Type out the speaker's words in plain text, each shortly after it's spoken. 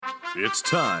It's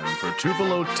time for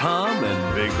Tupelo Tom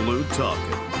and Big Lou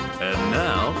talking. And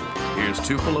now, here's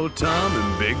Tupelo Tom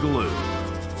and Big Lou.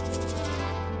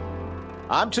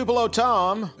 I'm Tupelo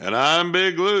Tom. And I'm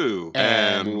Big Lou.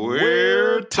 And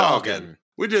we're talking.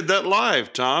 We did that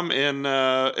live, Tom, in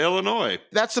Illinois.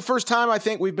 That's the first time I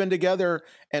think we've been together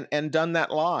and done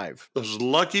that live. Those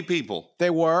lucky people. They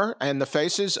were, and the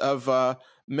faces of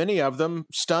many of them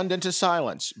stunned into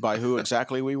silence by who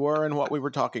exactly we were and what we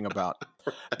were talking about.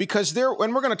 Because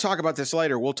and we're going to talk about this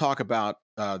later, we'll talk about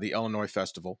the Illinois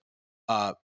Festival.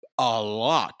 A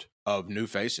lot of new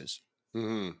faces.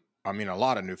 Mm-hmm. I mean, a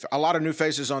lot of new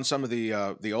faces on some of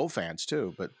the old fans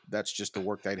too. But that's just the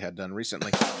work they'd had done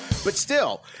recently. But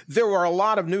still, there were a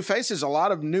lot of new faces, a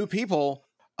lot of new people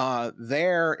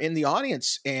there in the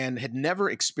audience, and had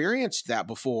never experienced that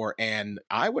before. And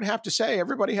I would have to say,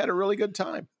 everybody had a really good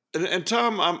time. And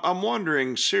Tom, I'm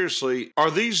wondering seriously, are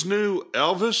these new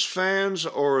Elvis fans,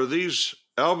 or are these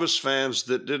Elvis fans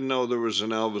that didn't know there was an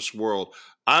Elvis world?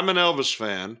 I'm an Elvis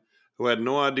fan who had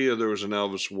no idea there was an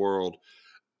Elvis world.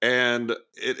 And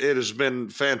it has been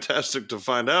fantastic to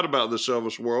find out about this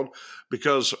Elvis world,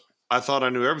 because I thought I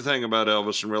knew everything about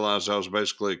Elvis and realized I was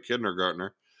basically a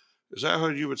kindergartner. Is that how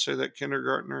you would say that,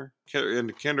 kindergartner?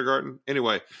 In kindergarten?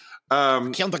 Anyway.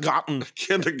 Kindergarten.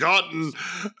 Kindergarten.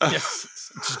 Yes.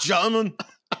 It's German.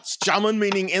 It's German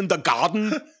meaning in the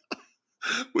garden.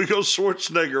 We go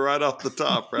Schwarzenegger right off the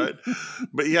top, right?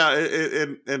 But yeah,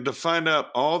 and to find out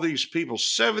all these people,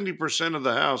 70% of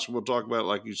the house, we'll talk about,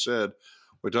 like you said,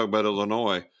 we talk about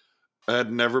Illinois,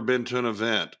 had never been to an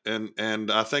event.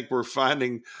 And I think we're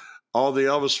finding all the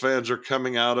Elvis fans are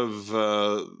coming out of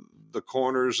the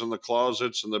corners and the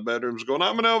closets and the bedrooms going,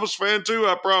 I'm an Elvis fan too,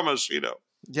 I promise,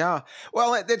 Yeah.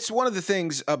 Well, it's one of the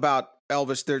things about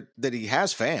Elvis that he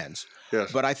has fans.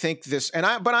 Yes. But I think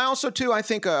but I also too, I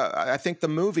think the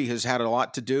movie has had a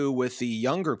lot to do with the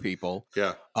younger people.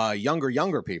 Yeah.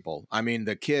 Younger people. I mean,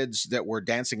 the kids that were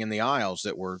dancing in the aisles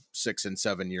that were 6 and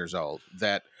 7 years old,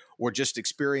 that were just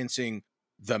experiencing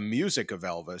the music of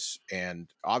Elvis and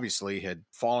obviously had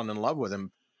fallen in love with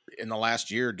him in the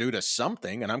last year due to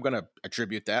something. And I'm going to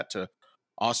attribute that to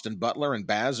Austin Butler and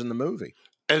Baz in the movie.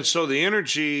 And so the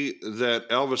energy that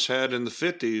Elvis had in the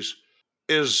 50s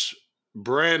is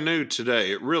brand new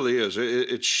today. It really is.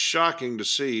 It's shocking to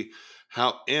see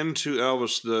how into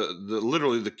Elvis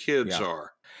literally the kids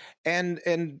are.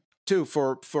 And too,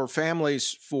 for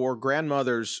families, for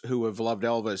grandmothers who have loved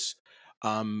Elvis,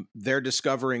 they're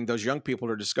discovering, those young people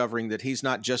are discovering that he's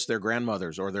not just their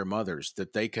grandmothers or their mothers,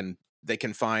 that they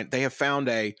have found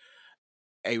a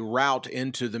route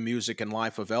into the music and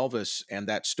life of Elvis, and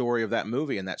that story of that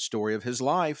movie and that story of his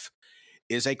life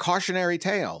is a cautionary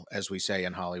tale, as we say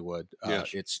in Hollywood.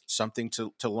 Yes. It's something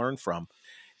to learn from,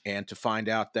 and to find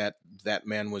out that that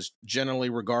man was generally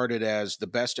regarded as the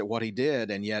best at what he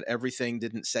did, and yet everything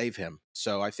didn't save him.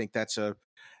 So I think that's a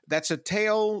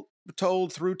tale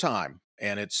told through time,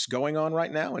 and it's going on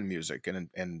right now in music and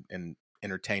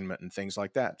entertainment and things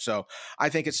like that. So I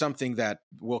think it's something that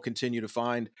we'll continue to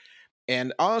find.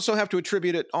 And I also have to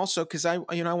attribute it also because I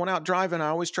went out driving. I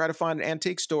always try to find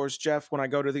antique stores, Jeff, when I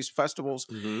go to these festivals.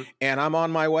 Mm-hmm. And I'm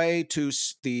on my way to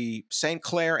the St.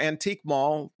 Clair Antique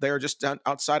Mall. They're just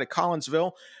outside of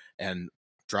Collinsville. And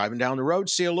driving down the road,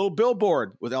 see a little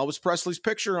billboard with Elvis Presley's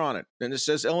picture on it. And it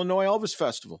says Illinois Elvis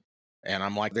Festival. And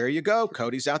I'm like, there you go.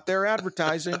 Cody's out there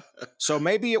advertising. So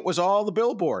maybe it was all the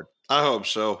billboard. I hope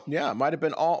so. Yeah, it might have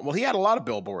been all. Well, he had a lot of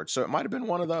billboards, so it might have been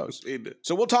one of those. He did.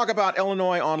 So we'll talk about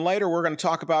Illinois on later. We're going to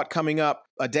talk about coming up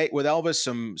a date with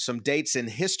Elvis, some dates in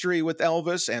history with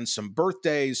Elvis, and some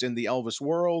birthdays in the Elvis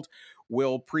world.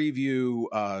 We'll preview,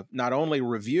 not only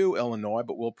review Illinois,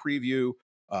 but we'll preview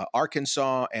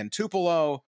Arkansas and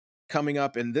Tupelo coming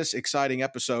up in this exciting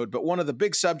episode. But one of the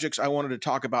big subjects I wanted to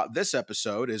talk about this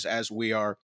episode is, as we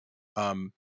are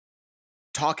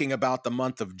talking about the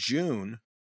month of June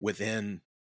within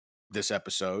this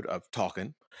episode of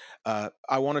Talking, I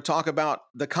want to talk about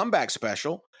the comeback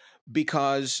special,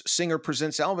 because Singer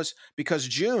Presents Elvis, because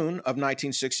June of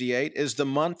 1968 is the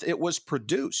month it was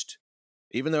produced,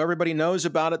 even though everybody knows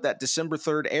about it, that December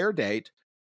 3rd air date.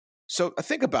 So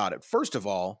think about it. First of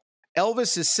all,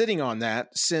 Elvis is sitting on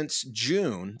that since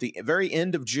June, the very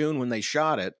end of June when they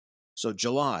shot it. So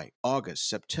July, August,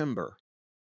 September,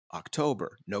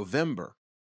 October, November,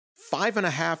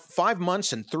 5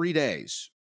 months and 3 days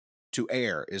to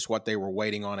air is what they were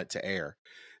waiting on it to air.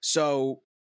 So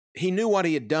he knew what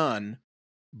he had done,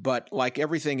 but like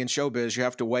everything in showbiz, you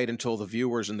have to wait until the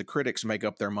viewers and the critics make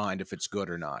up their mind if it's good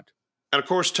or not. And of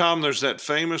course, Tom, there's that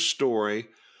famous story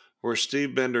where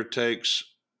Steve Bender takes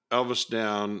Elvis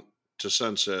down to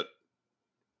Sunset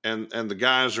and the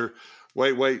guys are,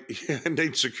 wait,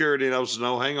 need security. And Elvis says,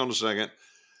 no, hang on a second.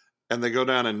 And they go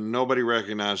down and nobody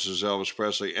recognizes Elvis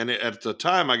Presley. And at the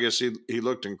time, I guess he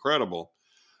looked incredible.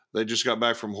 They just got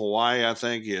back from Hawaii, I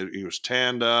think. He was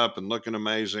tanned up and looking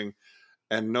amazing,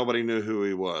 and nobody knew who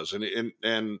he was.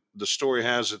 And the story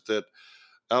has it that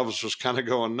Elvis was kind of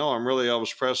going, no, I'm really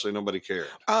Elvis Presley. Nobody cared.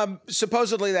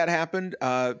 Supposedly that happened.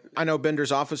 I know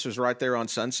Bender's office was right there on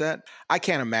Sunset. I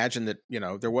can't imagine that,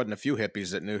 there wasn't a few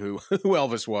hippies that knew who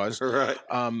Elvis was. Right.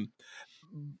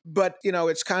 But,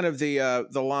 it's kind of the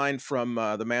line from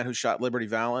The Man Who Shot Liberty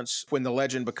Valance: when the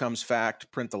legend becomes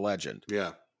fact, print the legend.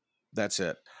 Yeah. That's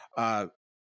it.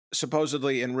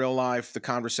 Supposedly in real life, the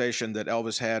conversation that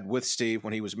Elvis had with Steve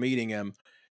when he was meeting him,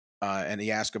 and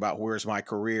he asked about where's my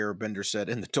career, Bender said,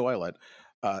 in the toilet.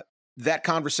 That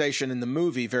conversation in the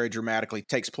movie very dramatically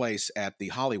takes place at the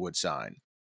Hollywood sign,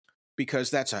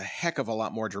 because that's a heck of a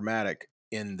lot more dramatic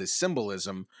in the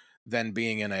symbolism than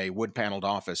being in a wood-paneled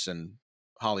office in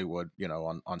Hollywood,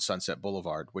 on Sunset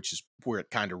Boulevard, which is where it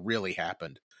kind of really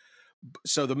happened.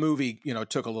 So the movie,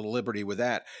 took a little liberty with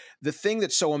that. The thing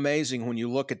that's so amazing when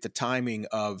you look at the timing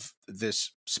of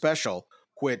this special,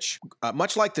 which,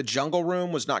 much like The Jungle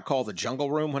Room was not called The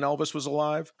Jungle Room when Elvis was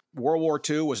alive, World War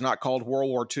II was not called World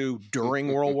War II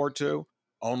during World War II,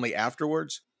 only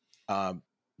afterwards.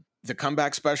 The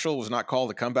Comeback Special was not called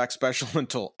The Comeback Special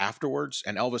until afterwards,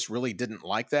 and Elvis really didn't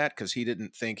like that because he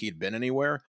didn't think he'd been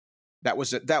anywhere.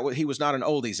 He was not an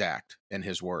oldies act, in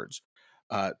his words,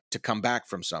 to come back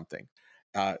from something.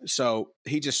 So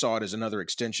he just saw it as another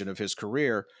extension of his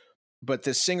career. But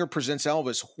the Singer Presents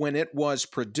Elvis, when it was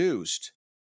produced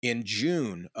in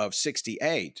June of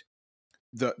 '68,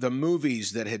 the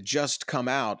movies that had just come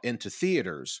out into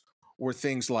theaters were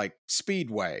things like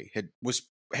Speedway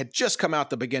had just come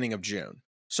out the beginning of June.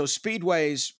 So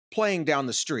Speedway's playing down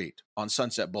the street on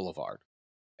Sunset Boulevard,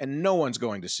 and no one's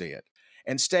going to see it.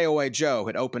 And Stay Away Joe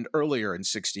had opened earlier in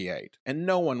 '68, and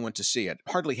no one went to see it.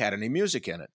 Hardly had any music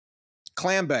in it.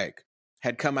 Clambake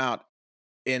had come out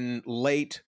in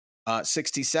late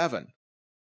 '67,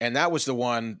 and that was the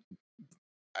one.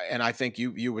 And I think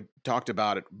you had talked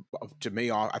about it to me.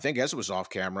 I think as it was off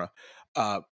camera,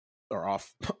 or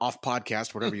off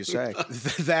podcast, whatever you say.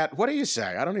 That, what do you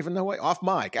say? I don't even know. Off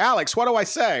mic, Alex. What do I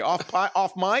say? Off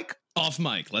mic. Off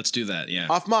mic. Let's do that. Yeah.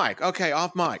 Off mic. Okay.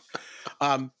 Off mic.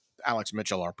 Alex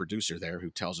Mitchell, our producer there,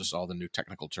 who tells us all the new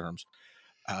technical terms.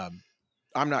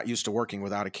 I'm not used to working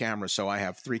without a camera, so I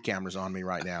have 3 cameras on me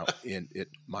right now in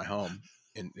my home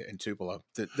in Tupelo.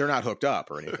 They're not hooked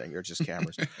up or anything. They're just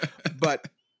cameras. But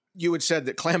you had said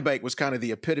that Clambake was kind of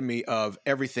the epitome of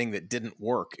everything that didn't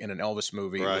work in an Elvis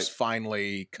movie was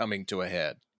finally coming to a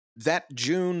head. That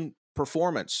June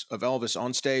performance of Elvis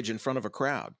on stage in front of a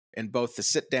crowd, in both the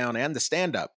sit-down and the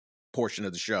stand-up portion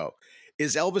of the show,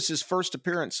 is Elvis's first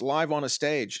appearance live on a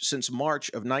stage since March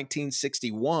of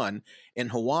 1961 in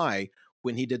Hawaii,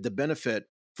 when he did the benefit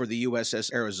for the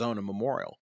USS Arizona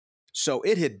Memorial. So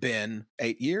it had been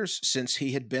 8 years since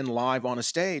he had been live on a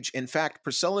stage. In fact,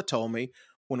 Priscilla told me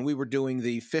when we were doing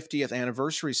the 50th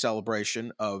anniversary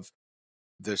celebration of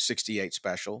the '68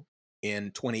 special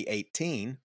in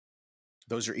 2018,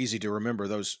 those are easy to remember.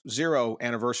 Those 0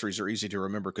 anniversaries are easy to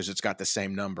remember because it's got the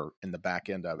same number in the back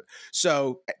end of it.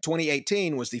 So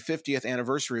 2018 was the 50th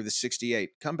anniversary of the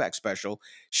 '68 comeback special.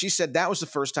 She said that was the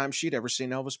first time she'd ever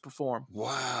seen Elvis perform.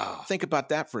 Wow. Think about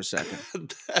that for a second.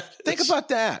 Think about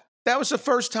that. That was the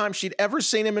first time she'd ever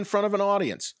seen him in front of an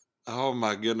audience. Oh,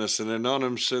 my goodness. And they've known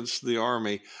him since the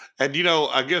Army. And,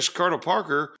 I guess Colonel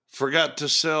Parker forgot to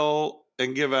sell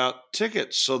and give out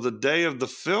tickets. So the day of the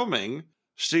filming,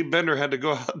 Steve Bender had to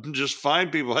go out and just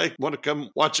find people. Hey, want to come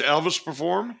watch Elvis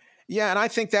perform? Yeah, and I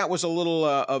think that was a little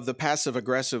of the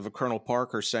passive-aggressive of Colonel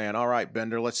Parker saying, all right,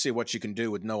 Bender, let's see what you can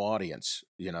do with no audience,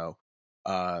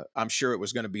 I'm sure it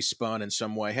was going to be spun in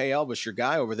some way. Hey, Elvis, your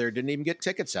guy over there didn't even get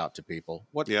tickets out to people.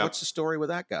 What's the story with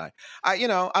that guy? I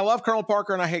love Colonel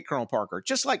Parker and I hate Colonel Parker,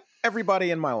 just like everybody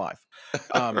in my life.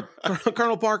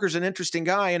 Colonel Parker's an interesting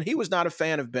guy, and he was not a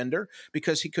fan of Bender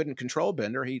because he couldn't control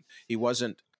Bender. He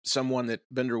wasn't someone that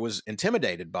Bender was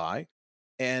intimidated by.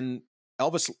 And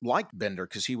Elvis liked Bender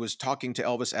because he was talking to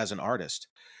Elvis as an artist.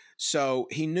 So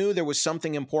he knew there was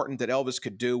something important that Elvis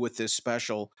could do with this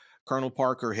special. Colonel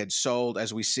Parker had sold,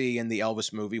 as we see in the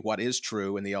Elvis movie, what is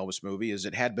true in the Elvis movie is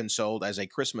it had been sold as a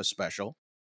Christmas special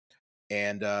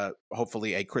and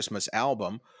hopefully a Christmas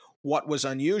album. What was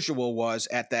unusual was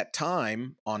at that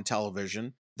time on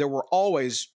television, there were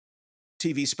always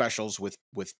TV specials with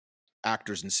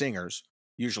actors and singers,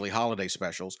 usually holiday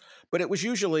specials, but it was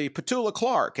usually Petula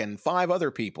Clark and 5 other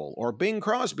people, or Bing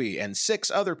Crosby and 6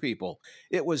 other people.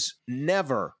 It was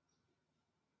never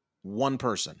one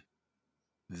person,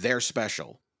 their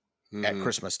special at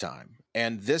Christmas time.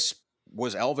 And this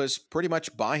was Elvis pretty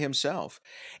much by himself.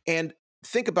 And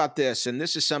think about this, and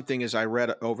this is something as I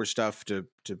read over stuff to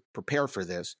prepare for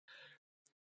this,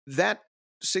 that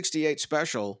 68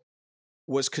 special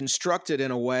was constructed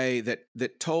in a way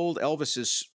that told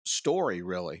Elvis's story,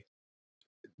 really.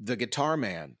 The Guitar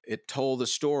Man, it told the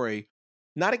story,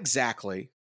 not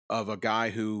exactly of a guy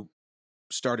who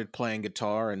started playing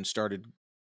guitar and started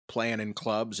playing in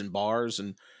clubs and bars,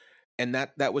 and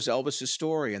that was Elvis's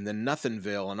story, and then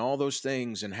Nothingville and all those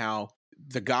things, and how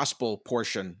the gospel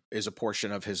portion is a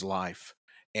portion of his life,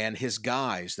 and his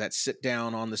guys that sit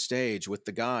down on the stage with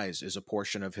the guys is a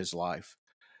portion of his life.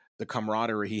 The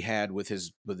camaraderie he had with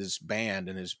his band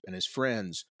and his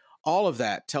friends, all of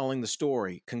that telling the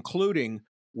story, concluding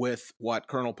with what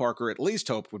Colonel Parker at least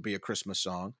hoped would be a Christmas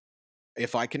song,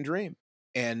 If I Can Dream.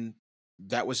 And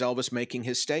that was Elvis making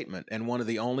his statement, and one of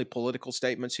the only political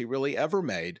statements he really ever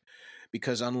made,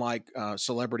 because unlike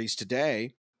celebrities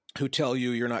today who tell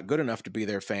you you're not good enough to be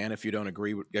their fan if you don't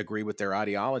agree with their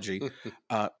ideology,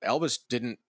 Elvis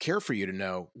didn't care for you to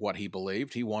know what he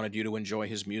believed. He wanted you to enjoy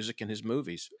his music and his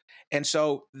movies. And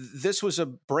so this was a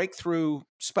breakthrough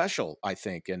special, I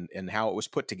think, in how it was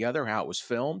put together, how it was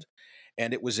filmed.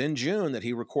 And it was in June that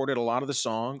he recorded a lot of the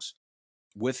songs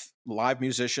with live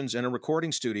musicians in a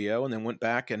recording studio, and then went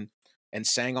back and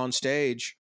sang on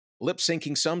stage, lip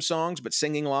syncing some songs, but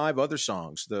singing live other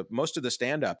songs. Most of the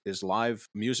stand-up is live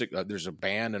music. There's a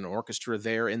band and orchestra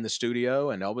there in the studio,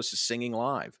 and Elvis is singing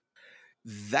live.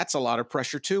 That's a lot of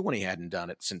pressure too when he hadn't done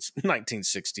it since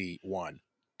 1961.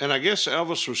 And I guess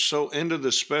Elvis was so into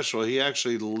this special, he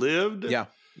actually lived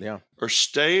or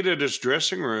stayed at his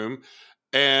dressing room.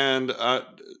 And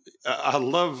I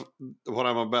love what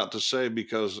I'm about to say,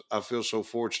 because I feel so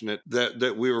fortunate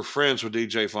that we were friends with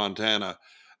DJ Fontana.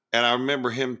 And I remember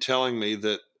him telling me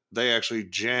that they actually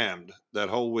jammed that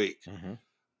whole week. Mm-hmm.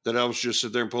 That Elvis just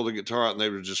sit there and pull the guitar out and they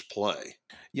would just play.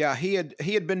 Yeah, he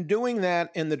had been doing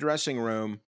that in the dressing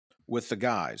room with the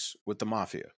guys, with the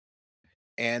Mafia.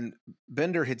 And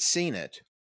Bender had seen it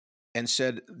and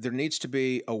said, there needs to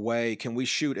be a way, can we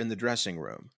shoot in the dressing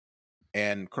room?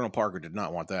 And Colonel Parker did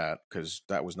not want that, because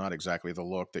that was not exactly the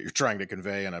look that you're trying to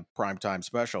convey in a primetime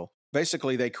special.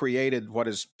 Basically, they created what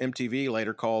is MTV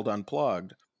later called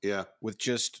Unplugged. Yeah. With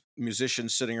just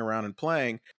musicians sitting around and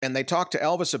playing. And they talked to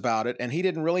Elvis about it, and he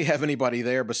didn't really have anybody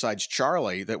there besides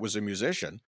Charlie that was a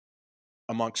musician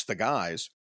amongst the guys.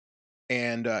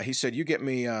 And he said, you get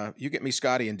me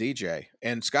Scotty and DJ.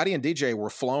 And Scotty and DJ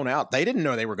were flown out. They didn't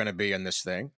know they were going to be in this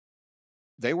thing.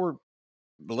 They were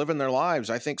living their lives.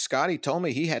 I think Scotty told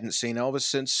me he hadn't seen Elvis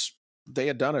since they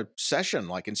had done a session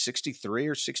like in 63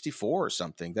 or 64 or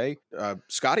something.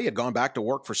 Scotty had gone back to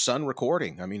work for Sun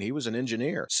Recording. I mean, he was an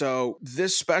engineer. So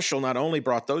this special not only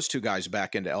brought those two guys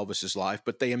back into Elvis's life,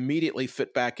 but they immediately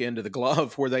fit back into the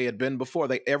glove where they had been before.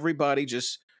 Everybody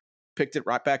just picked it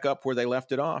right back up where they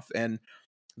left it off. And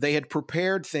they had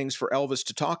prepared things for Elvis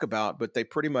to talk about, but they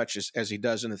pretty much, as he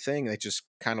does in the thing, they just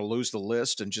kind of lose the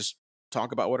list and just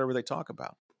talk about whatever they talk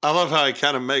about. I love how he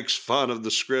kind of makes fun of the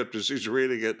script as he's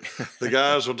reading it. The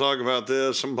guys will talk about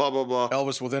this and blah, blah, blah.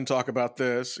 Elvis will then talk about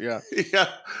this. Yeah. Yeah.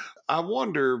 I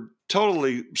wonder,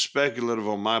 totally speculative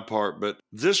on my part, but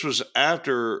this was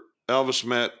after Elvis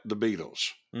met the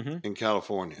Beatles in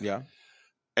California. Yeah.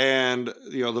 And,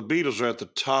 the Beatles are at the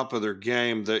top of their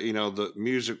game. The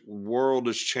music world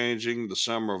is changing, the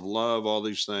Summer of Love, all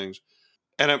these things.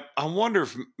 And I wonder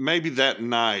if maybe that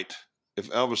night, if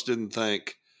Elvis didn't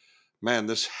think, man,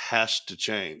 this has to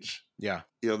change. Yeah.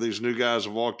 These new guys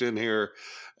have walked in here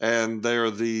and they're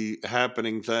the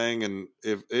happening thing. And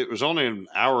if it was only an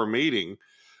hour meeting,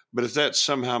 but if that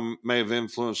somehow may have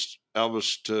influenced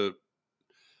Elvis to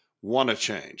want to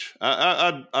change,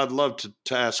 I'd love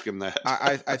to ask him that.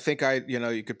 I think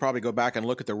you could probably go back and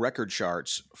look at the record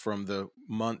charts from the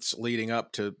months leading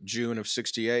up to June of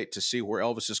 68 to see where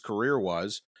Elvis's career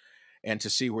was and to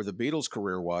see where the Beatles'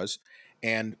 career was.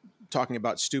 And talking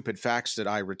about stupid facts that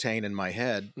I retain in my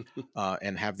head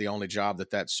and have the only job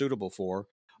that's suitable for.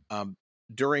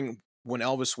 During when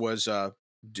Elvis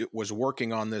was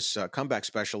working on this comeback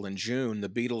special in June, the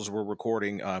Beatles were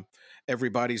recording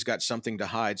Everybody's Got Something to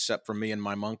Hide Except for Me and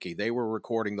My Monkey. They were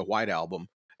recording the White Album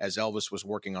as Elvis was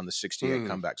working on the 68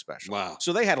 comeback special. Wow.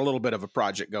 So they had a little bit of a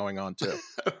project going on too.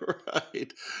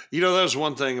 Right. That's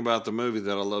one thing about the movie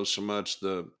that I love so much,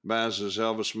 the Baz's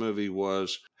Elvis movie,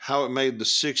 was how it made the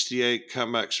 68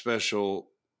 comeback special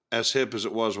as hip as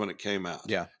it was when it came out.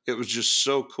 Yeah. It was just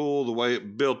so cool the way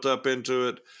it built up into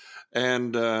it.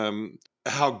 And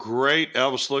how great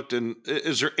Elvis looked. And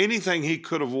is there anything he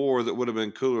could have wore that would have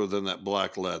been cooler than that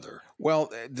black leather?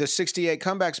 Well, the 68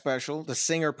 comeback special, the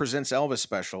Singer Presents Elvis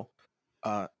special,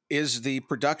 is the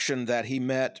production that he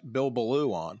met Bill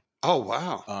Ballou on. Oh,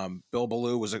 wow. Bill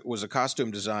Ballou was a costume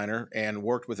designer and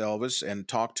worked with Elvis and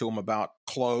talked to him about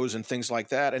clothes and things like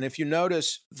that. And if you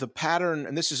notice the pattern,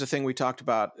 and this is a thing we talked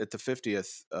about at the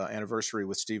 50th anniversary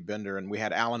with Steve Bender, and we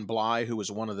had Alan Bly, who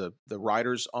was one of the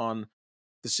writers on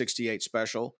the 68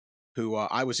 special, who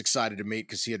I was excited to meet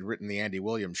because he had written the Andy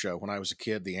Williams Show. When I was a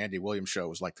kid, the Andy Williams Show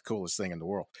was like the coolest thing in the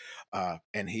world.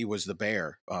 And he was the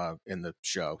bear in the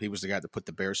show. He was the guy that put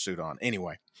the bear suit on.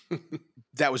 Anyway,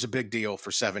 that was a big deal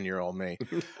for 7-year-old me.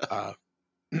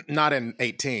 Not in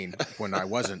 18 when I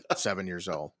wasn't 7 years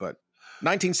old, but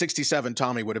 1967,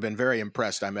 Tommy would have been very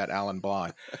impressed I met Alan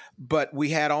Bly. But we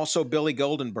had also Billy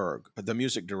Goldenberg, the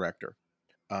music director,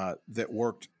 that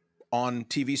worked on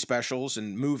TV specials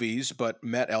and movies, but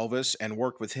met Elvis and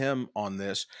worked with him on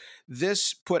this.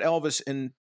 This put Elvis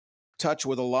in touch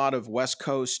with a lot of West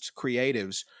Coast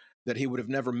creatives that he would have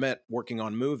never met working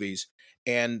on movies.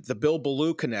 And the Bill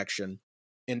Ballou connection,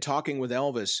 in talking with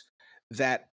Elvis,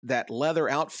 that leather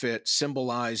outfit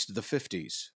symbolized the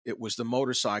 50s. It was the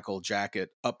motorcycle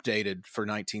jacket updated for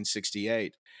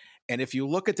 1968. And if you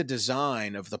look at the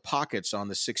design of the pockets on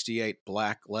the 68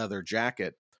 black leather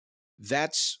jacket,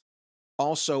 that's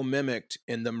also mimicked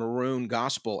in the maroon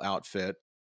gospel outfit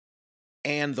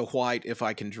and the white If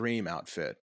I Can Dream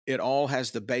outfit. It all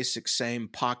has the basic same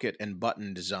pocket and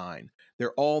button design.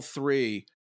 They're all three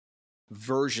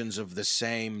versions of the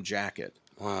same jacket.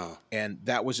 Wow. And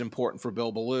that was important for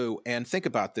Bill Ballou. And think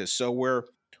about this. So we're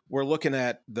looking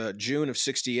at the June of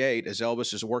 68 as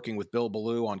Elvis is working with Bill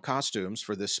Ballou on costumes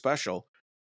for this special.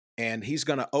 And he's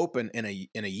going to open in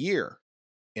a year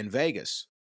in Vegas.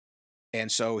 And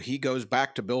so he goes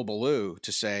back to Bill Ballou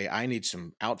to say, I need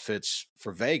some outfits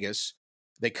for Vegas.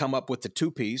 They come up with the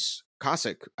two-piece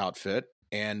Cossack outfit,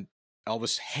 and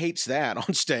Elvis hates that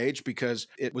on stage because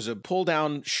it was a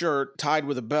pull-down shirt tied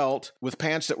with a belt with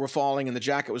pants that were falling and the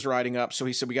jacket was riding up. So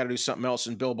he said, we got to do something else.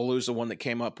 And Bill Ballou's the one that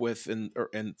came up with, in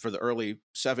for the early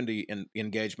 70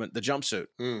 engagement, the jumpsuit.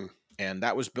 And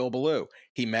that was Bill Ballou.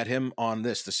 He met him on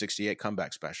the 68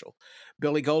 comeback special.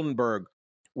 Billy Goldenberg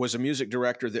was a music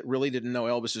director that really didn't know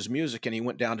Elvis's music, and he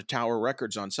went down to Tower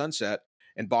Records on Sunset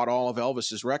and bought all of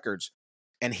Elvis's records.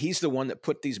 And he's the one that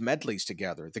put these medleys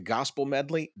together. The gospel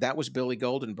medley, that was Billy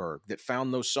Goldenberg that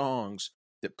found those songs,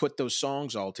 that put those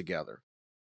songs all together.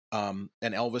 And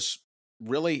Elvis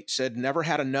really said never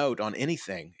had a note on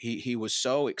anything. He was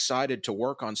so excited to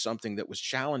work on something that was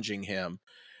challenging him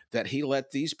that he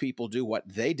let these people do what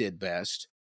they did best.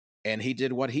 And he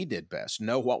did what he did best,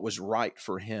 know what was right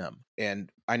for him.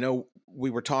 And I know we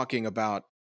were talking about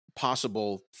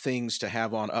possible things to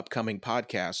have on upcoming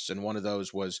podcasts, and one of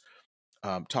those was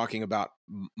talking about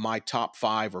my top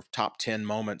 5 or top 10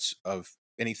 moments of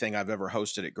anything I've ever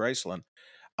hosted at Graceland.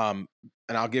 And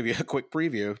I'll give you a quick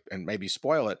preview and maybe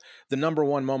spoil it. The number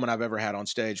one moment I've ever had on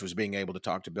stage was being able to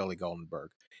talk to Billy Goldenberg.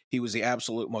 He was the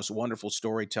absolute most wonderful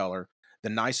storyteller, the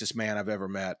nicest man I've ever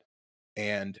met,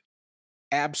 and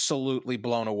absolutely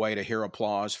blown away to hear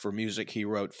applause for music he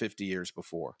wrote 50 years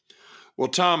before. Well,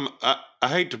 Tom, I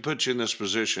hate to put you in this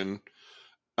position,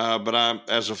 but I'm,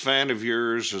 as a fan of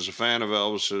yours, as a fan of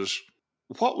Elvis's,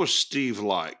 what was Steve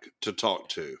like to talk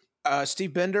to?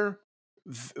 Steve Bender,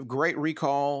 great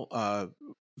recall,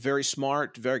 very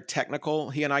smart, very technical.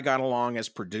 He and I got along as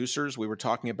producers. We were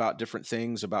talking about different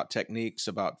things, about techniques,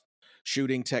 about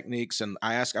shooting techniques. And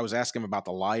I was asking him about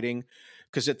the lighting,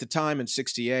 because at the time in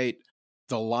 68,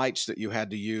 the lights that you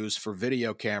had to use for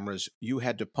video cameras, you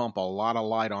had to pump a lot of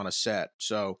light on a set.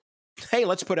 So, hey,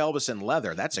 let's put Elvis in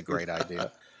leather. That's a great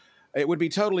idea. It would be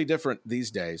totally different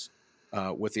these days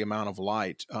with the amount of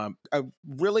light. A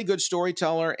really good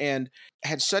storyteller, and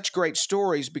had such great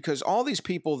stories, because all these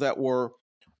people that were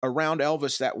around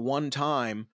Elvis that one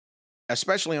time,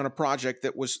 especially on a project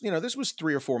that was, this was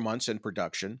 3 or 4 months in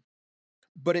production,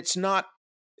 but it's not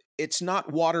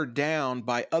watered down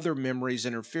by other memories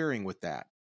interfering with that.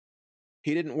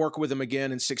 He didn't work with him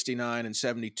again in 69 and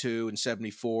 72 and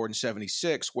 74 and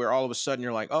 76, where all of a sudden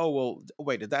you're like, oh, well,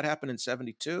 wait, did that happen in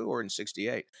 72 or in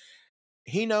 68?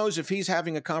 He knows if he's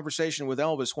having a conversation with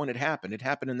Elvis when it happened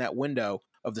in that window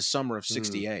of the summer of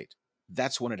 68.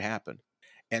 That's when it happened.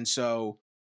 And so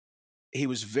he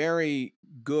was very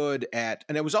good at,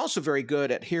 and it was also very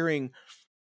good at hearing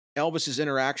Elvis's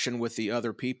interaction with the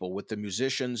other people, with the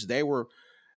musicians. They were,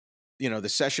 the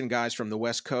session guys from the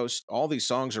West Coast. All these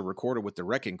songs are recorded with the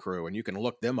Wrecking Crew, and you can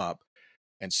look them up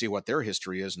and see what their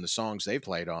history is and the songs they've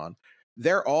played on.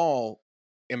 They're all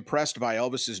impressed by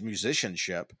Elvis's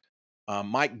musicianship.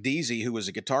 Mike Deasy, who was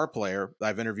a guitar player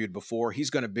I've interviewed before, he's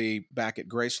going to be back at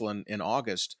Graceland in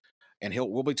August, and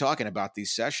we'll be talking about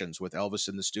these sessions with Elvis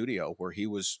in the studio where he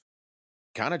was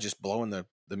kind of just blowing the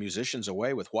musicians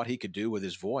away with what he could do with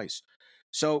his voice.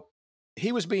 So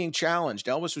he was being challenged.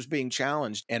 Elvis was being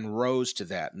challenged and rose to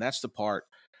that. And that's the part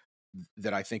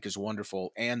that I think is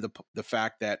wonderful. And the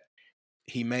fact that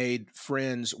he made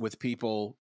friends with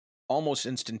people almost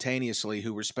instantaneously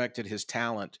who respected his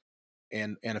talent.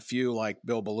 And a few like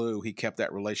Bill Ballou, he kept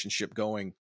that relationship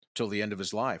going till the end of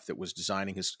his life, that was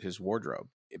designing his wardrobe,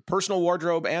 personal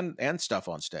wardrobe and stuff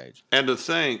on stage. And to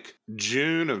think,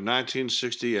 June of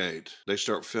 1968, they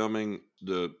start filming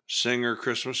the Singer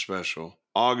Christmas special.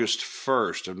 August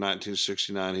 1st of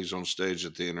 1969, he's on stage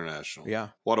at the International. Yeah.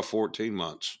 What a 14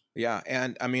 months. Yeah.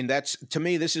 And I mean, to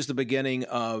me, this is the beginning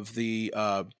of the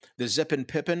Zippin'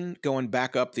 Pippin going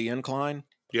back up the incline.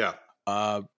 Yeah.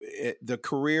 The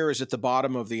career is at the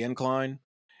bottom of the incline,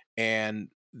 and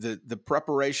the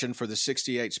preparation for the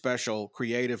 68 special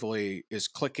creatively is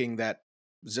clicking that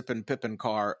Zippin' Pippin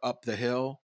car up the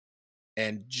hill.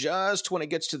 And just when it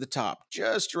gets to the top,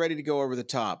 just ready to go over the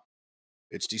top,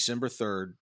 it's December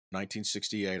 3rd,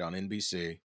 1968 on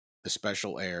NBC. The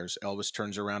special airs. Elvis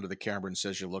turns around to the camera and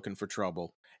says, "You're looking for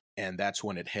trouble." And that's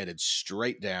when it headed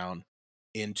straight down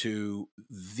into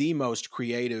the most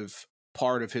creative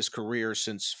part of his career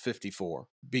since 54.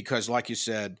 Because like you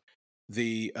said,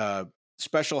 the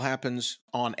special happens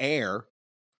on air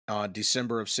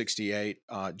December of 68.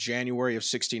 January of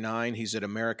 69, he's at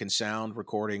American Sound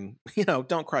recording,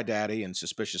 Don't Cry Daddy and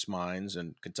Suspicious Minds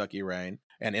and Kentucky Rain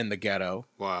and In the Ghetto.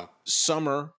 Wow.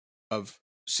 Summer of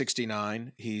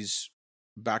 69, he's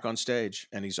back on stage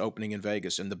and he's opening in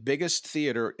Vegas. And the biggest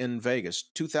theater in Vegas,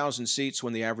 2,000 seats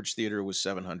when the average theater was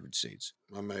 700 seats.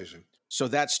 Amazing. So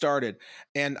that started.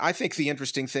 And I think the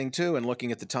interesting thing, too, in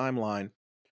looking at the timeline,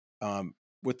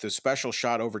 with the special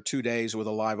shot over 2 days with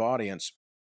a live audience,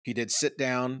 he did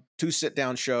two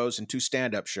sit-down shows and 2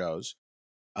 stand-up shows.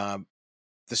 The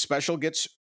special gets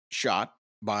shot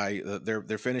by,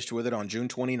 they're finished with it on June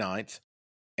 29th.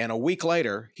 And a week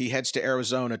later, he heads to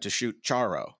Arizona to shoot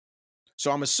Charo.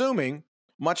 So I'm assuming,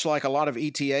 much like a lot of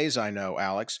ETAs I know,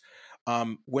 Alex,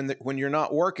 when you're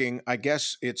not working, I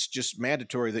guess it's just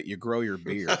mandatory that you grow your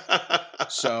beard.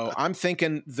 So I'm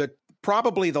thinking that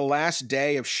probably the last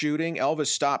day of shooting, Elvis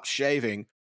stopped shaving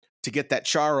to get that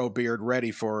Charo beard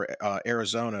ready for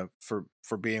Arizona for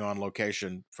being on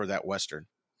location for that Western.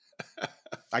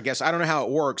 I guess I don't know how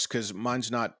it works because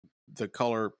mine's not the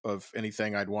color of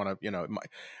anything I'd want to,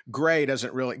 gray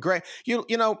doesn't really gray.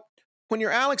 When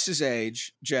you're Alex's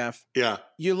age, Jeff, yeah,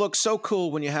 you look so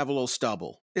cool when you have a little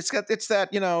stubble. It's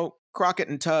that, Crockett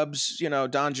and Tubbs,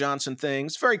 Don Johnson thing.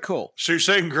 It's very cool. So you're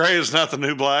saying gray is not the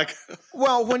new black?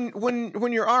 Well,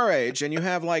 when you're our age and you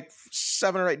have like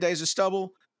 7 or 8 days of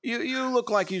stubble, you look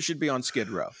like you should be on Skid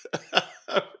Row.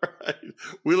 Right.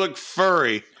 We look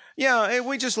furry. Yeah,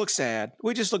 we just look sad.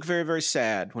 We just look very, very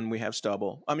sad when we have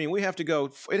stubble. I mean, we have to go.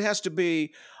 It has to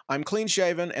be, I'm clean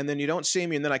shaven, and then you don't see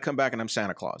me, and then I come back and I'm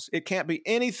Santa Claus. It can't be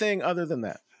anything other than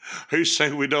that. Are you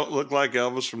saying we don't look like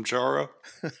Elvis from Charo?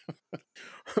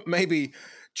 Maybe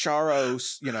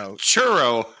Charo's,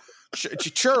 Churro.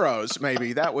 Churros,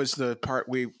 maybe. That was the part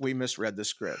we misread the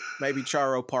script. Maybe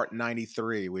Charo part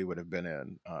 93 we would have been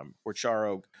in. Where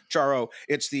Charo,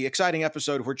 it's the exciting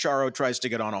episode where Charo tries to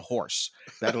get on a horse.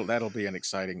 That'll be an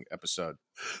exciting episode.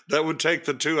 That would take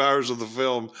the 2 hours of the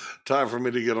film time for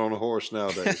me to get on a horse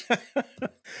nowadays.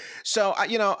 So,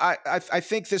 I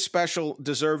think this special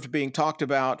deserved being talked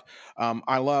about.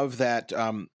 I love that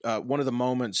one of the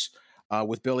moments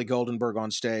with Billy Goldenberg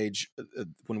on stage,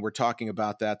 when we're talking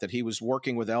about that he was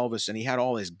working with Elvis and he had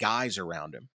all his guys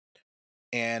around him.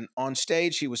 And on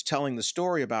stage, he was telling the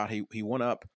story about he went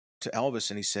up to Elvis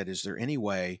and he said, "Is there any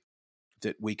way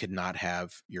that we could not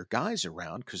have your guys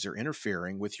around because they're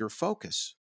interfering with your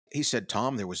focus?" He said,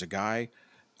 "Tom, there was a guy,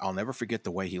 I'll never forget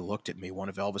the way he looked at me. One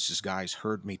of Elvis's guys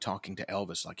heard me talking to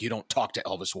Elvis, like, you don't talk to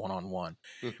Elvis one-on-one."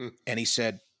 And he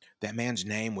said, that man's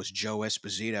name was Joe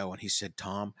Esposito. And he said,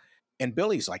 "Tom," and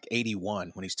Billy's like 81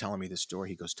 when he's telling me this story.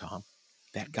 He goes, "Tom,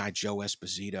 that guy Joe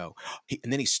Esposito."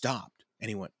 And then he stopped and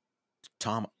he went,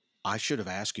 "Tom, I should have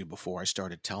asked you before I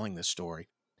started telling this story.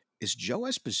 Is Joe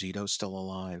Esposito still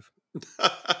alive?"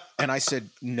 And I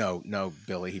said, no,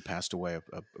 Billy, he passed away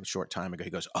a short time ago. He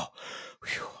goes, "Oh,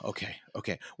 whew,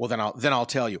 okay. Well, then I'll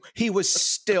tell you." He was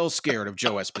still scared of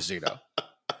Joe Esposito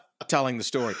telling the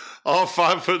story. All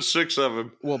 5'6" of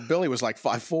him. Well, Billy was like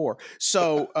 5'4",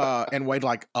 so and weighed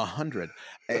like 100.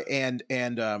 And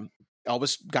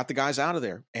Elvis got the guys out of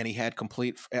there, and he had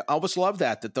complete. Elvis loved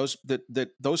that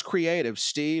those creatives,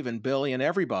 Steve and Billy and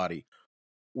everybody,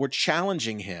 were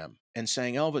challenging him and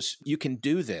saying, "Elvis, you can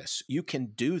do this. You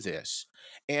can do this."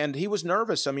 And he was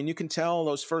nervous. I mean, you can tell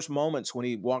those first moments when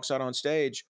he walks out on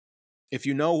stage. If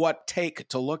you know what take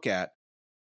to look at,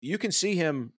 you can see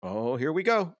him. Oh, here we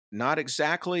go. Not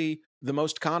exactly the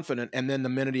most confident. And then the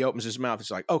minute he opens his mouth,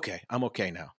 it's like, okay, I'm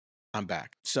okay now. I'm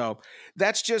back. So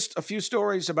that's just a few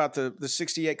stories about the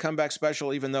 68 comeback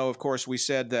special, even though, of course, we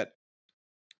said that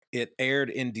it aired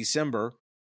in December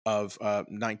of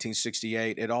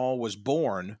 1968. It all was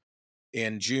born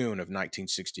in June of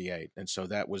 1968. And so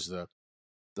that was the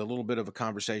little bit of a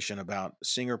conversation about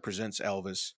Singer Presents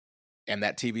Elvis and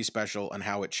that TV special and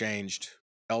how it changed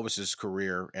Elvis's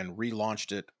career and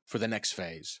relaunched it for the next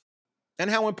phase. And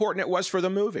how important it was for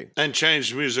the movie. And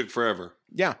changed music forever.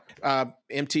 Yeah.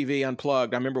 MTV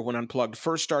Unplugged. I remember when Unplugged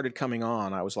first started coming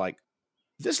on, I was like,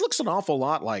 this looks an awful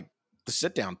lot like the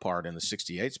sit-down part in the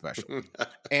 68 special.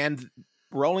 And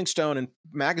Rolling Stone and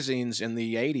magazines in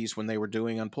the 80s, when they were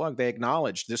doing Unplugged, they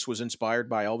acknowledged this was inspired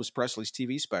by Elvis Presley's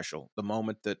TV special, the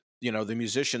moment that, the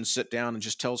musicians sit down and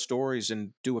just tell stories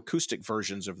and do acoustic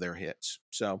versions of their hits.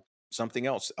 So something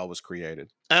else Elvis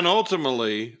created. And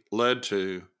ultimately led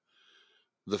to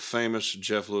the famous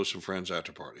Jeff Lewis and Friends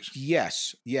after parties.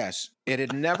 Yes. It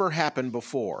had never happened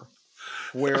before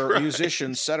where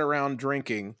musicians sat around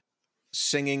drinking,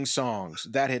 singing songs.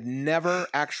 That had never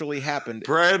actually happened.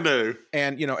 Brand new.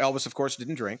 And, Elvis, of course,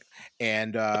 didn't drink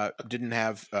and didn't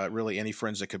have really any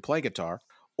friends that could play guitar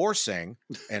or sing.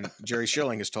 And Jerry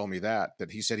Schilling has told me that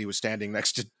he said he was standing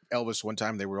next to Elvis one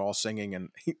time. They were all singing and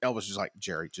Elvis was like,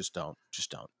 Jerry, just don't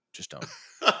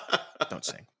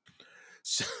sing.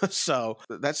 So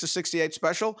that's the 68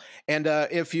 special. And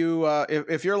if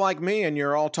you're like me and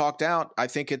you're all talked out, I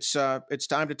think it's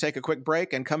time to take a quick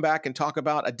break and come back and talk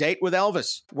about A Date with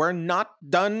Elvis. We're not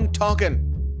done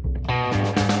talking.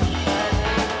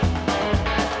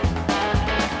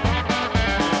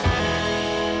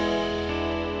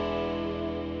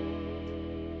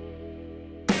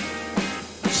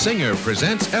 Singer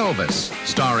Presents Elvis,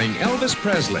 starring Elvis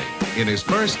Presley in his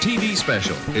first TV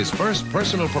special, his first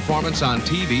personal performance on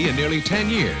TV in nearly 10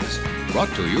 years. Brought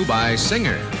to you by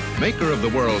Singer, maker of the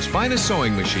world's finest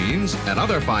sewing machines and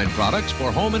other fine products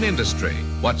for home and industry.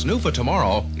 What's new for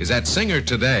tomorrow is at Singer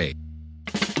today.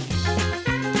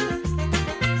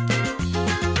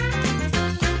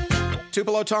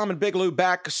 Tupelo Tom and Big Lou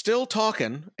back, still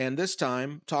talking, and this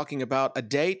time talking about A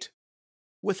Date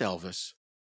with Elvis.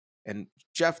 And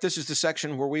Jeff, this is the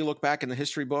section where we look back in the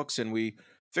history books and we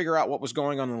figure out what was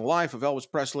going on in the life of Elvis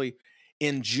Presley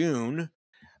in June.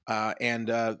 And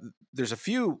there's a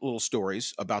few little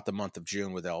stories about the month of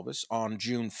June with Elvis. On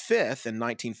June 5th in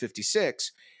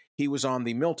 1956, he was on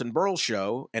the Milton Berle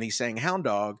Show and he sang Hound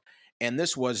Dog. And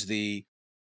this was the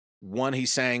one he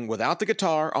sang without the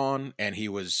guitar on, and he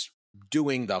was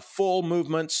doing the full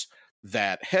movements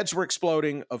that heads were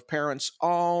exploding of parents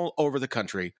all over the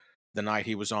country the night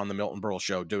he was on the Milton Berle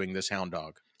Show doing this Hound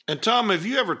Dog. And Tom, have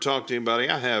you ever talked to anybody?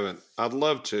 I haven't. I'd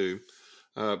love to.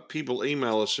 People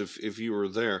email us if you were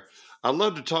there. I'd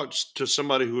love to talk to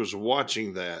somebody who was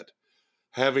watching that,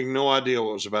 having no idea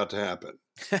what was about to happen,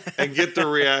 and get their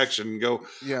reaction and go,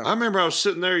 yeah. I remember I was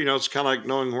sitting there, it's kind of like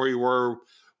knowing where you were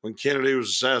when Kennedy was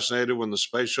assassinated, when the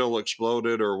space shuttle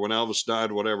exploded, or when Elvis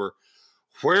died, whatever.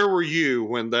 Where were you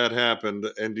when that happened,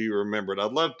 and do you remember it?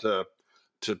 I'd love to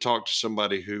talk to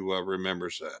somebody who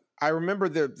remembers that. I remember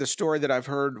the story that I've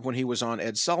heard when he was on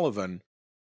Ed Sullivan,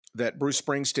 that Bruce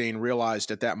Springsteen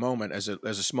realized at that moment as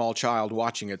a small child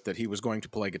watching it that he was going to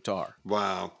play guitar.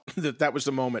 Wow. that was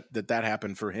the moment that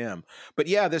happened for him. But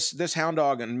yeah, this Hound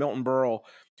Dog and Milton Berle,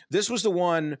 this was the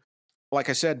one, like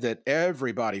I said, that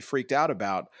everybody freaked out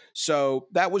about. So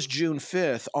that was June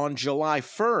 5th. On July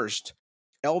 1st,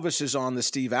 Elvis is on the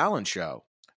Steve Allen Show.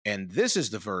 And this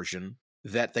is the version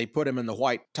that they put him in the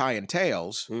white tie and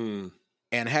tails and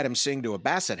had him sing to a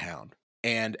basset hound.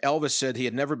 And Elvis said he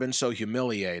had never been so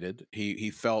humiliated. He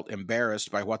felt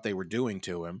embarrassed by what they were doing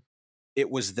to him.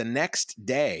 It was the next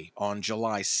day, on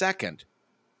July 2nd,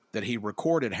 that he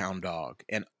recorded Hound Dog.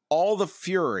 And all the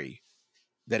fury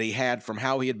that he had from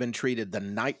how he had been treated the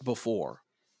night before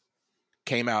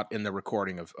came out in the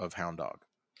recording of Hound Dog.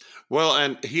 Well,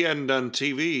 and he hadn't done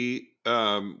TV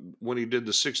when he did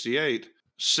the 68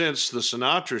 since the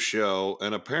Sinatra show,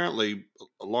 and apparently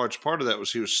a large part of that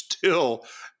was he was still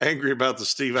angry about the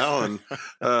Steve Allen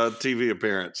TV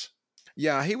appearance.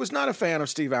 Yeah, he was not a fan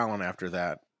of Steve Allen after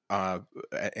that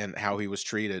and how he was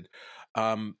treated.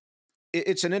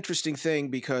 It's an interesting thing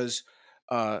because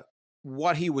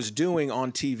what he was doing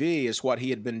on TV is what he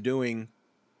had been doing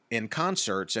in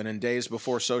concerts, and in days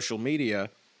before social media,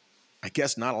 I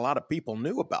guess not a lot of people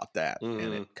knew about that,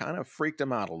 and it kind of freaked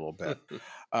him out a little bit.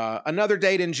 Another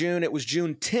date in June, it was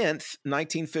June 10th,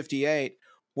 1958,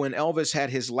 when Elvis had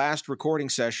his last recording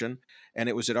session, and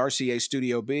it was at RCA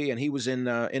Studio B, and he was in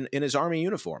his Army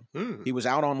uniform. He was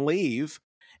out on leave,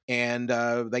 and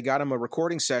they got him a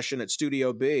recording session at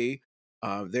Studio B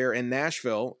there in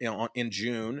Nashville in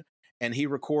June, and he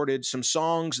recorded some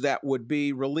songs that would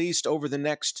be released over the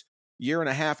next year and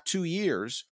a half, 2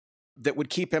 years, that would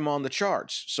keep him on the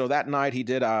charts. So that night he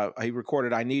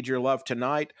recorded I Need Your Love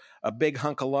Tonight, A Big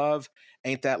Hunk of Love,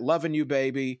 Ain't That Lovin' You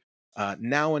Baby,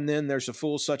 Now and Then There's a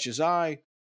Fool Such as I,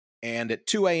 and at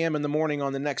 2 a.m. in the morning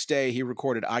on the next day, he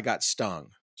recorded I Got Stung.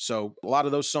 So a lot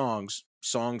of those songs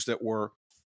that were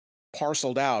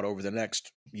parceled out over the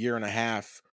next year and a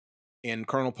half in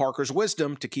Colonel Parker's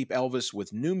wisdom to keep Elvis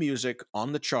with new music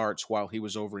on the charts while he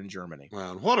was over in Germany.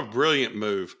 Wow, what a brilliant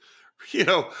move.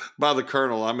 By the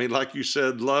Colonel. I mean, like you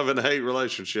said, love and hate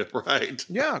relationship, right?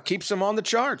 Yeah, keeps them on the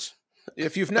charts.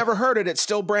 If you've never heard it, it's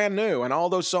still brand new. And all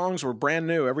those songs were brand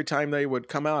new every time they would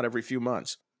come out every few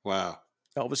months. Wow.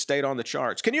 Elvis stayed on the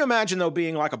charts. Can you imagine, though,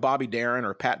 being like a Bobby Darin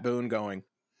or Pat Boone going,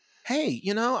 hey,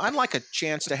 I'd like a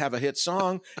chance to have a hit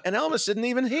song, and Elvis isn't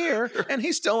even here, and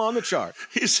he's still on the chart.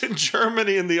 He's in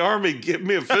Germany in the Army. Give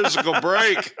me a physical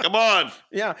break. Come on.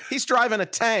 Yeah, he's driving a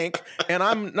tank, and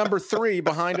I'm number 3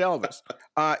 behind Elvis.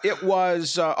 It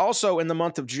was also in the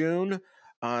month of June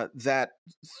that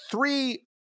 3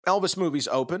 Elvis movies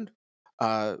opened.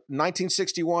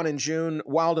 1961 in June,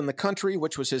 Wild in the Country,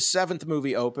 which was his 7th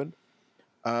movie, opened.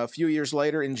 A few years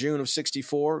later, in June of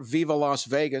 64, Viva Las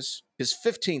Vegas, his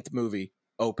 15th movie,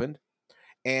 opened.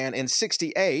 And in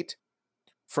 68,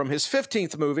 from his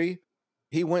 15th movie,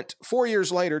 he went 4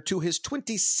 years later to his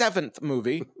 27th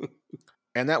movie,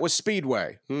 and that was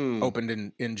Speedway,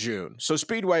 opened in June. So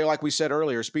Speedway, like we said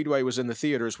earlier, Speedway was in the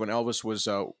theaters when Elvis was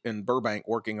in Burbank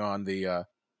working on the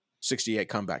 68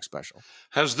 comeback special.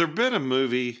 Has there been a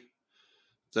movie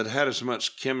that had as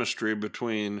much chemistry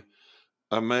between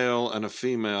a male and a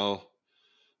female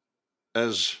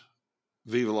as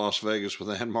Viva Las Vegas with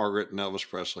Anne Margaret and Elvis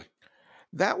Presley?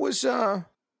 That was a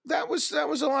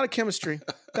lot of chemistry.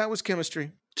 That was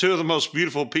chemistry. 2 of the most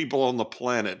beautiful people on the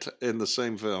planet in the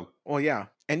same film. Well, yeah.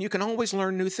 And you can always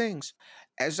learn new things.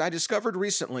 As I discovered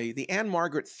recently, the Anne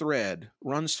Margaret thread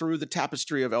runs through the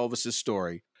tapestry of Elvis's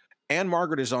story. Anne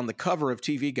Margaret is on the cover of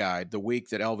TV Guide the week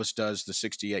that Elvis does the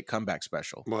 68 comeback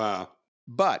special. Wow.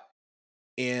 But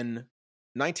in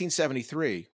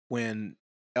 1973, when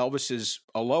Elvis's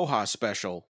Aloha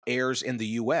special airs in the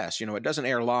U.S., it doesn't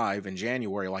air live in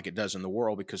January like it does in the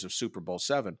world because of Super Bowl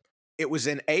VII. It was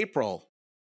in April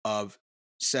of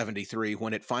 73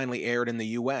 when it finally aired in the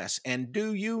U.S. And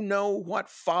do you know what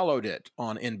followed it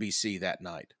on NBC that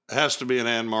night? It has to be an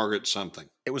Anne Margaret something.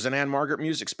 It was an Anne Margaret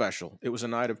music special. It was a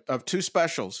night of 2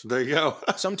 specials. There you go.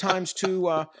 Sometimes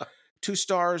 2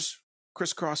 stars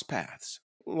crisscross paths,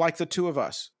 like the 2 of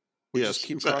us. We just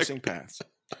keep crossing paths.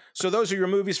 So those are your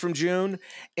movies from June,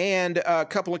 and a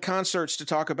couple of concerts to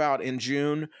talk about in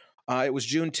June. It was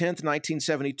June 10th,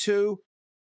 1972.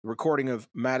 The recording of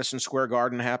Madison Square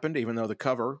Garden happened, even though the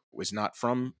cover was not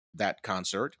from that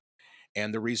concert.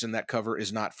 And the reason that cover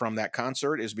is not from that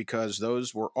concert is because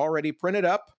those were already printed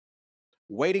up,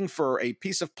 waiting for a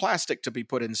piece of plastic to be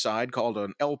put inside called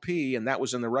an LP, and that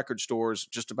was in the record stores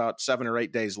just about 7 or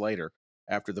 8 days later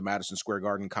after the Madison Square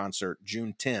Garden concert,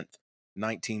 June 10th,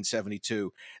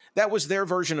 1972. That was their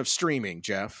version of streaming,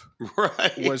 Jeff.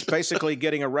 Right. Was basically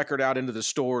getting a record out into the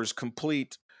stores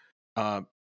complete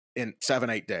in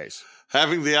 7-8 days.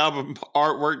 Having the album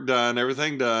artwork done,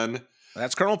 everything done.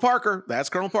 That's Colonel Parker. That's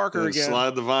Colonel Parker again.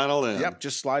 Slide the vinyl in. Yep,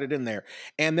 just slide it in there.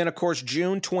 And then, of course,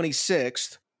 June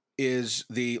 26th is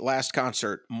the last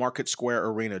concert, Market Square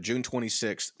Arena, June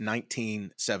 26th,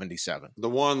 1977. The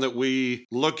one that we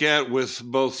look at with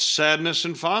both sadness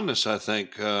and fondness, I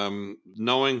think.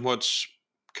 Knowing what's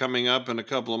coming up in a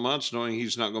couple of months, knowing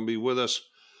he's not going to be with us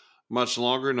much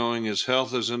longer, knowing his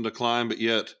health is in decline, but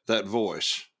yet that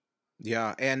voice.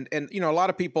 Yeah, and a lot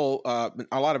of people,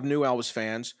 a lot of new Elvis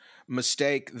fans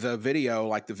mistake the video,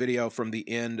 like the video from the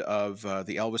end of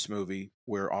the Elvis movie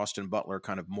where Austin Butler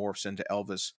kind of morphs into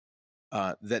Elvis,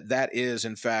 that is,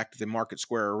 in fact, the Market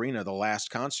Square Arena, the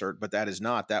last concert, but that is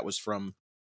not. That was from,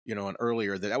 an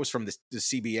earlier, that was from the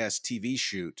CBS TV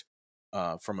shoot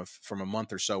from a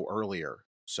month or so earlier.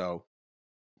 So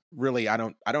really, I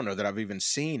don't know that I've even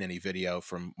seen any video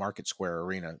from Market Square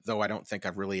Arena, though I don't think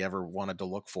I've really ever wanted to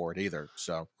look for it either.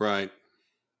 So right,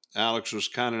 Alex was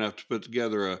kind enough to put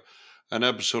together an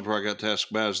episode where I got to ask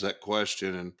Baz that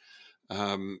question.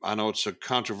 And I know it's a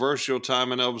controversial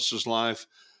time in Elvis's life,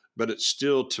 but it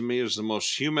still, to me, is the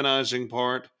most humanizing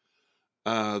part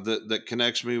that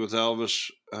connects me with Elvis,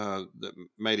 that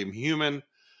made him human.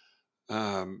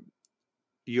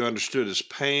 You understood his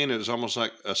pain. It was almost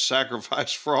like a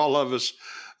sacrifice for all of us,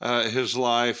 his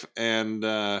life. And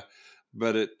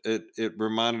but it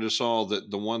reminded us all that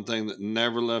the one thing that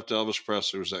never left Elvis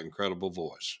Presley was that incredible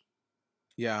voice.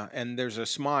 Yeah, and there's a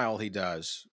smile he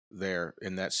does there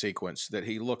in that sequence that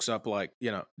he looks up like,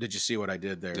 did you see what I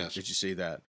did there? Yes. Did you see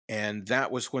that? And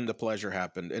that was when the pleasure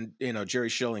happened. And, Jerry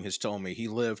Schilling has told me he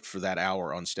lived for that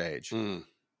hour on stage. Mm.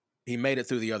 He made it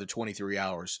through the other 23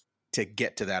 hours to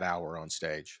get to that hour on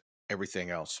stage. Everything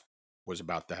else was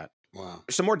about that. Wow.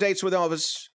 Some more dates with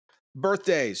Elvis.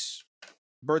 Birthdays.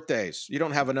 You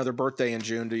don't have another birthday in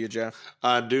June, do you, Jeff?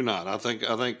 I do not. I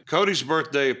think Cody's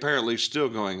birthday apparently is still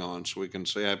going on, so we can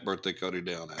say happy birthday, Cody,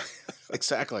 down there.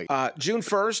 Exactly. June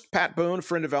 1st, Pat Boone,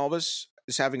 friend of Elvis,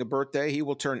 is having a birthday. He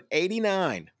will turn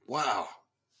 89. Wow.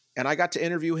 And I got to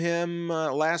interview him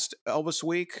last Elvis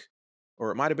week,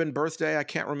 or it might have been birthday. I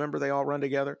can't remember. They all run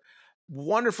together.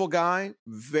 Wonderful guy,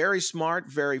 very smart,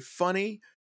 very funny,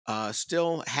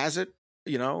 still has it,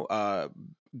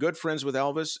 good friends with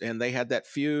Elvis. And they had that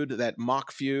feud, that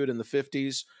mock feud in the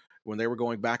 50s when they were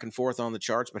going back and forth on the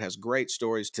charts, but has great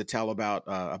stories to tell about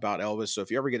Elvis. So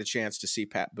if you ever get a chance to see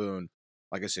Pat Boone,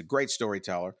 like I said, great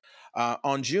storyteller.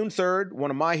 On June 3rd,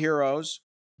 one of my heroes,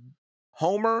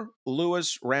 Homer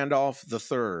Lewis Randolph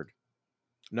III,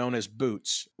 known as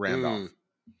Boots Randolph,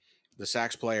 the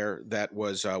sax player that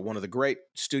was one of the great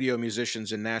studio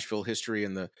musicians in Nashville history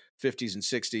in the 50s and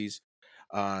 60s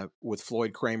with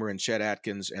Floyd Kramer and Chet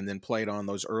Atkins, and then played on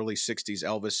those early 60s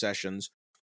Elvis sessions.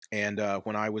 And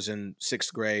when I was in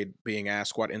 6th grade being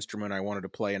asked what instrument I wanted to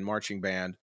play in marching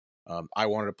band, I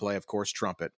wanted to play, of course,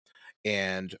 trumpet.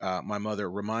 And my mother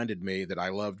reminded me that I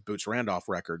loved Boots Randolph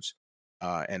records.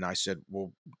 And I said,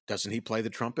 well, doesn't he play the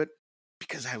trumpet?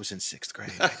 Because I was in 6th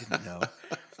grade. I didn't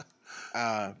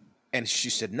know. And she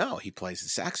said, no, he plays the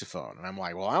saxophone. And I'm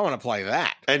like, well, I want to play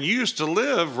that. And you used to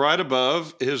live right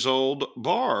above his old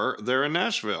bar there in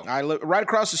Nashville. I live right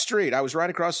across the street. I was right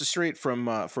across the street from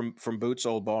Boots'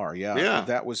 old bar. Yeah.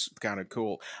 That was kind of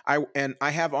cool. I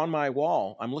have on my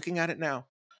wall, I'm looking at it now,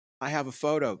 I have a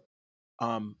photo.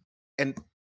 And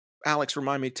Alex,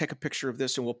 remind me, take a picture of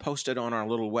this and we'll post it on our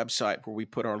little website where we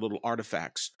put our little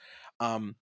artifacts.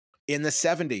 In the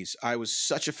 70s, I was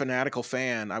such a fanatical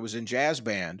fan. I was in jazz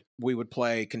band. We would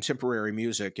play contemporary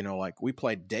music, like we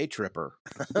played Day Tripper.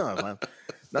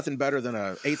 Nothing better than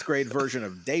an 8th grade version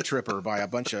of Day Tripper by a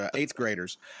bunch of 8th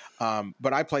graders.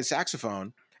 But I played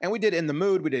saxophone. And we did In the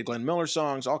Mood. We did Glenn Miller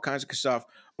songs, all kinds of stuff.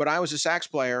 But I was a sax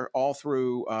player all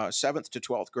through 7th to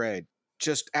 12th grade.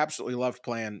 Just absolutely loved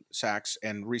playing sax.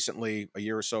 And recently, a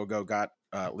year or so ago,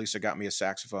 Lisa got me a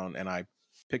saxophone, and I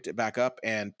picked it back up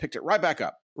and picked it right back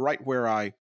up, right where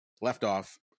I left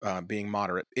off, being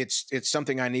moderate. It's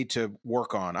something I need to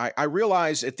work on. I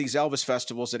realize at these Elvis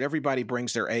festivals that everybody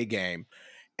brings their A game.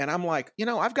 And I'm like,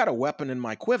 I've got a weapon in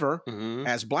my quiver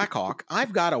as Black Hawk.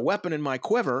 I've got a weapon in my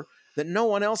quiver that no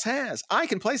one else has. I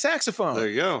can play saxophone. There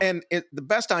you go. And the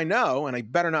best I know, and I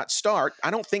better not start,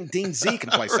 I don't think Dean Z can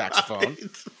play saxophone.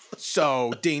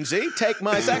 So Dean Z, take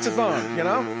my saxophone,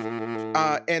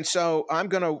 And so I'm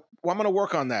going to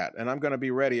work on that, and I'm going to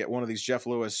be ready at one of these Jeff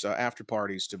Lewis after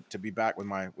parties to be back with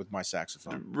my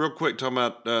saxophone. Real quick, talking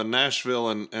about Nashville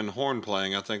and horn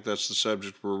playing, I think that's the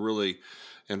subject we're really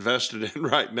invested in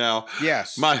right now.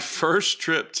 Yes. My first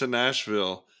trip to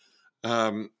Nashville,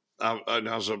 I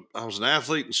was an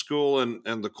athlete in school,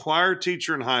 and the choir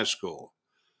teacher in high school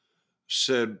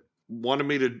wanted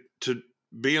me to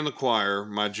be in the choir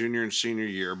my junior and senior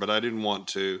year, but I didn't want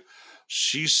to.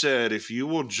 She said, if you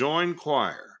will join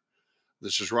choir,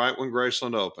 this is right when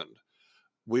Graceland opened,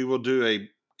 we will do a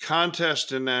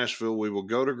contest in Nashville. We will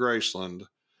go to Graceland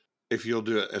if you'll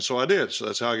do it. And so I did. So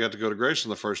that's how I got to go to Graceland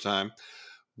the first time.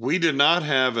 We did not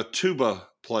have a tuba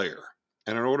player.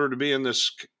 And in order to be in this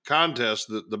contest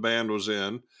that the band was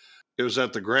in, it was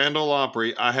at the Grand Ole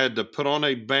Opry. I had to put on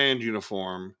a band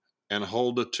uniform and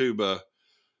hold a tuba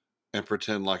and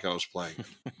pretend like I was playing.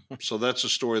 So that's a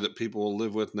story that people will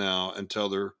live with now and tell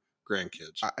their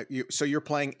grandkids. So you're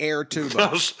playing air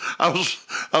tuba. I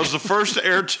was the first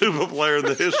air tuba player in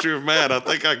the history of man. I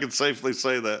think I can safely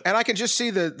say that. And I can just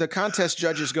see the contest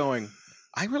judges going,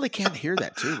 I really can't hear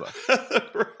that tuba.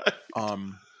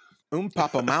 Right.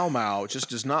 Papa Mau Mau just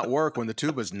does not work when the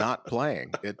tuba's not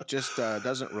playing. It just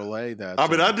doesn't relay that. I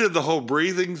mean, I did the whole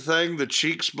breathing thing, the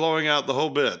cheeks blowing out, the whole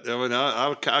bit. I mean,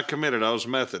 I committed. I was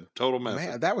method, total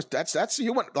method. Man, that's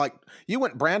you went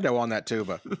Brando on that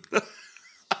tuba.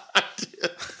 I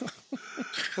did.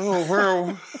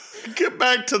 Get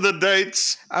back to the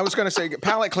dates. I was going to say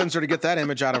palate cleanser to get that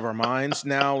image out of our minds.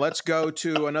 Now let's go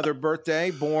to another birthday,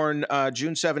 born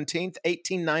June 17th,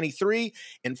 1893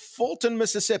 in Fulton,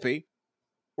 Mississippi,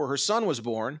 where her son was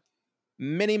born,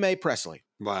 Minnie Mae Presley.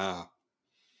 Wow.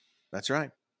 That's right.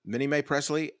 Minnie Mae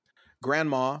Presley,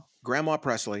 Grandma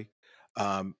Presley,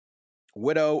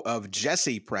 widow of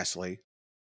Jesse Presley,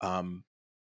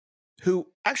 who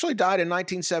actually died in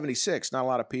 1976. Not a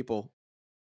lot of people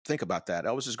think about that.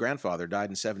 Elvis's grandfather died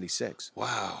in 76.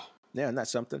 Wow. Yeah, isn't that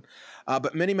something?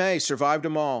 But Minnie Mae survived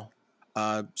them all.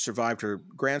 Survived her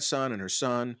grandson and her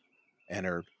son and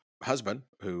her husband,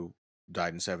 who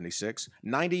died in 76.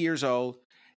 90 years old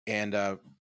and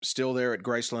still there at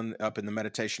Graceland up in the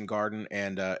Meditation Garden.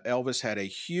 And Elvis had a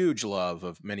huge love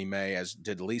of Minnie Mae, as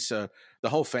did Lisa. The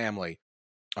whole family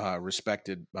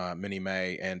respected Minnie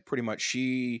Mae. And pretty much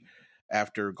she,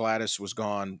 after Gladys was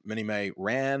gone, Minnie Mae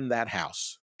ran that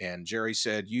house. And Jerry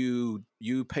said, you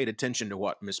paid attention to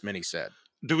what Miss Minnie said.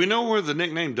 Do we know where the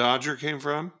nickname Dodger came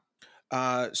from?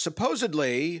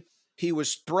 Supposedly, he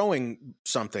was throwing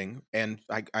something, and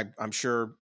I'm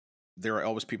sure there are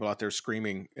Elvis people out there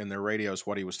screaming in their radios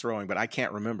what he was throwing, but I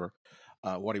can't remember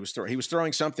what he was throwing. He was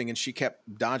throwing something, and she kept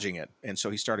dodging it, and so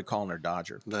he started calling her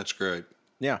Dodger. That's great.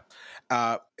 Yeah.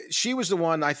 She was the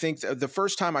one, I think, the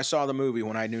first time I saw the movie,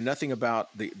 when I knew nothing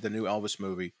about the new Elvis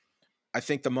movie, I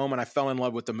think the moment I fell in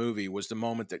love with the movie was the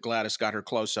moment that Gladys got her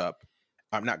close-up.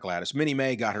 Not Gladys. Minnie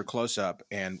Mae got her close-up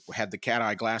and had the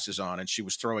cat-eye glasses on, and she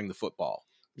was throwing the football.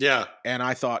 Yeah. And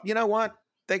I thought, you know what?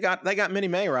 They got Minnie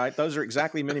Mae right. Those are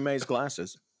exactly Minnie Mae's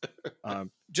glasses.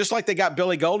 Just like they got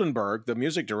Billy Goldenberg, the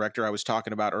music director I was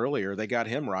talking about earlier, they got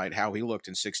him right, how he looked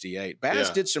in 68. Baz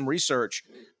did some research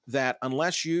that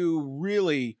unless you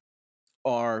really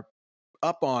are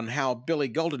up on how Billy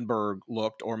Goldenberg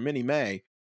looked or Minnie Mae,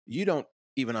 you don't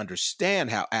even understand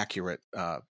how accurate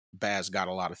Baz got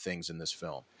a lot of things in this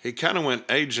film. He kind of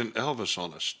went Agent Elvis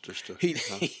on us.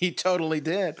 He totally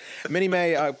did. Minnie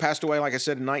Mae passed away, like I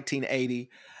said, in 1980.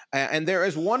 And there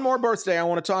is one more birthday I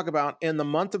want to talk about in the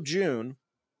month of June.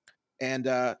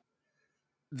 And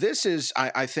this is,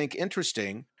 I think,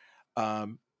 interesting. A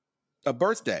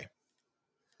birthday.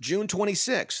 June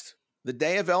 26th, the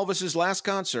day of Elvis's last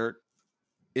concert,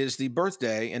 is the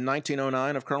birthday in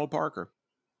 1909 of Colonel Parker.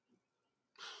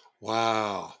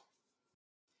 Wow.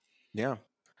 Yeah.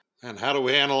 And how do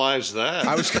we analyze that?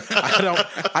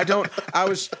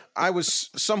 I was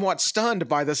somewhat stunned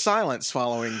by the silence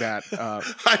following that.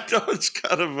 I know it's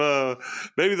kind of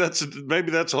maybe that's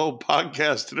a whole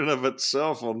podcast in and of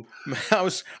itself. I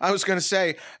was going to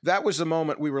say that was the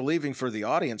moment we were leaving for the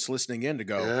audience listening in to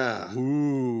go, yeah.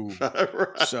 Woo.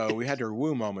 Right. So we had our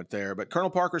woo moment there. But Colonel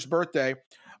Parker's birthday,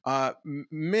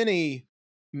 many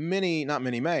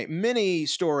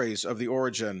stories of the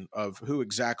origin of who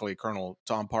exactly Colonel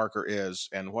Tom Parker is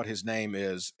and what his name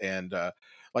is. And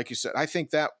like you said, I think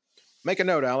that, make a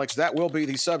note, Alex, that will be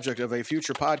the subject of a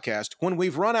future podcast when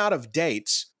we've run out of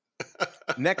dates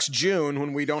next June,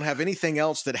 when we don't have anything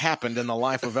else that happened in the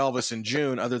life of Elvis in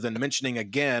June other than mentioning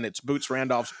again it's Boots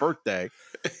Randolph's birthday.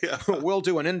 Yeah. We'll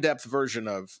do an in-depth version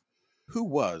of who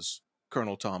was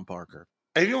Colonel Tom Parker.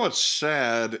 And you know what's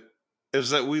sad is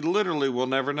that we literally will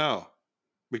never know,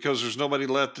 because there's nobody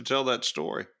left to tell that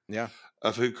story. Yeah.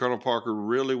 Of who Colonel Parker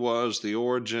really was, the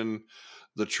origin,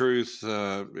 the truth.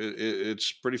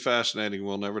 It's pretty fascinating.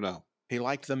 We'll never know. He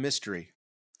liked the mystery,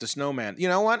 the snowman. You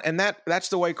know what? And that's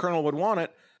the way Colonel would want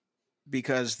it,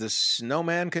 because the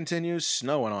snowman continues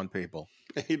snowing on people.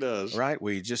 He does. Right?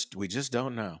 We just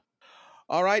don't know.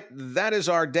 All right, that is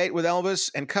our date with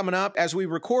Elvis. And coming up, as we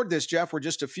record this, Jeff, we're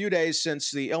just a few days since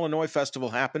the Illinois Festival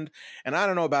happened. And I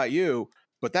don't know about you,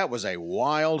 but that was a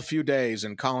wild few days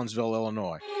in Collinsville,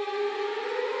 Illinois.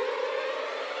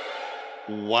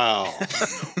 Wow.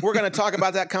 We're going to talk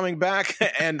about that coming back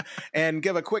and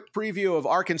give a quick preview of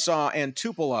Arkansas and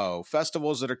Tupelo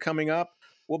festivals that are coming up.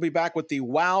 We'll be back with the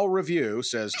Wow Review,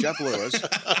 says Jeff Lewis.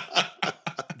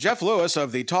 Jeff Lewis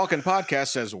of the Talkin' Podcast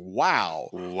says, wow.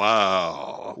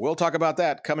 Wow. We'll talk about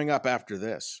that coming up after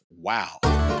this. Wow.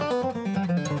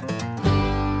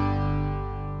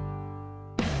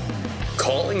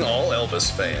 Calling all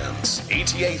Elvis fans.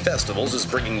 ATA Festivals is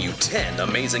bringing you 10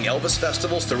 amazing Elvis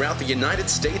festivals throughout the United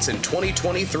States in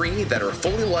 2023 that are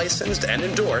fully licensed and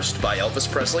endorsed by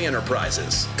Elvis Presley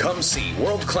Enterprises. Come see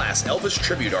world-class Elvis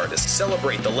tribute artists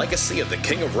celebrate the legacy of the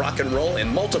King of Rock and Roll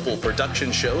in multiple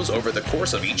production shows over the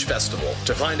course of each festival.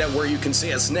 To find out where you can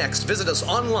see us next, visit us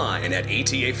online at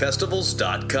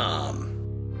atafestivals.com.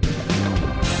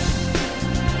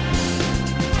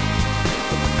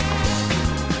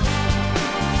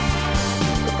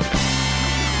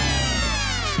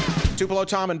 Tupelo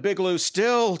Tom and Big Lou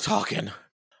still talking.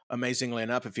 Amazingly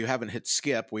enough, if you haven't hit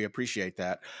skip, we appreciate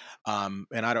that. And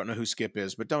I don't know who Skip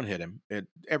is, but don't hit him.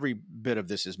 Every bit of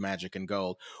this is magic and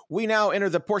gold. We now enter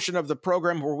the portion of the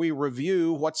program where we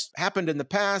review what's happened in the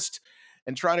past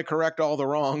and try to correct all the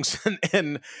wrongs.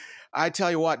 And I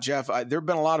tell you what, Jeff, there have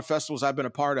been a lot of festivals I've been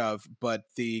a part of, but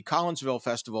the Collinsville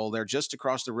Festival, they're just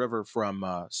across the river from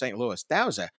St. Louis. That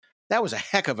was a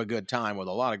heck of a good time with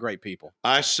a lot of great people.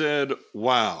 I said,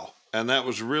 wow. And that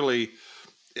was really,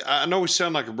 I know we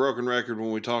sound like a broken record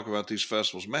when we talk about these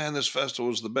festivals. Man, this festival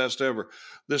is the best ever.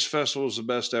 This festival is the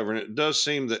best ever. And it does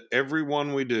seem that every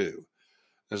one we do,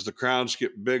 as the crowds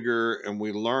get bigger and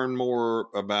we learn more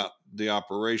about the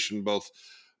operation, both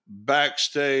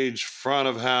backstage, front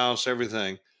of house,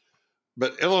 everything.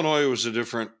 But Illinois was a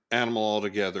different animal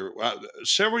altogether.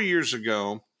 Several years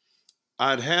ago,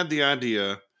 I'd had the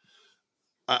idea.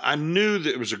 I knew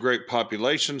that it was a great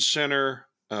population center.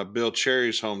 Bill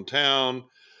Cherry's hometown.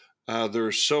 There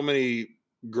are so many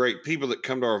great people that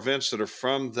come to our events that are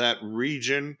from that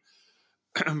region,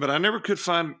 but I never could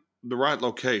find the right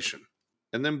location.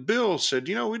 And then Bill said,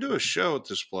 we do a show at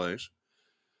this place.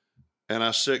 And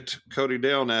I sicked Cody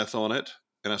Dalenath on it.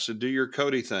 And I said, do your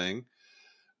Cody thing.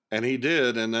 And he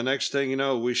did. And the next thing you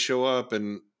know, we show up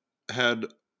and had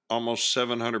almost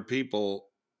 700 people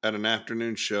at an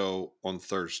afternoon show on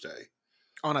Thursday.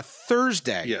 On a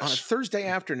Thursday. Yes. On a Thursday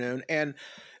afternoon. And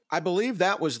I believe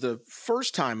that was the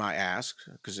first time I asked,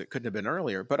 because it couldn't have been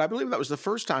earlier, but I believe that was the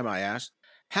first time I asked,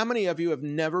 how many of you have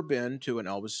never been to an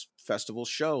Elvis Festival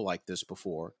show like this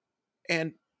before?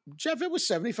 And Jeff, it was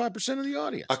 75% of the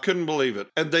audience. I couldn't believe it.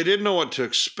 And they didn't know what to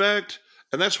expect.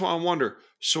 And that's why I wonder,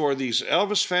 so are these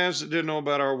Elvis fans that didn't know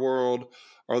about our world?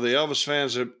 Are they Elvis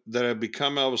fans that have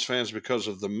become Elvis fans because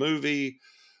of the movie?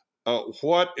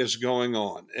 What is going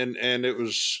on? And it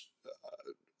was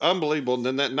unbelievable. And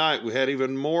then that night we had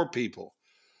even more people.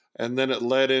 And then it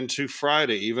led into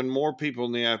Friday, even more people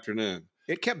in the afternoon.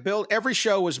 It kept building. Every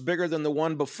show was bigger than the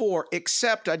one before,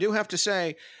 except I do have to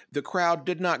say the crowd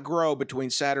did not grow between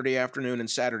Saturday afternoon and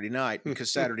Saturday night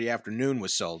because Saturday afternoon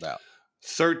was sold out.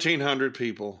 1,300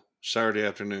 people Saturday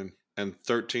afternoon and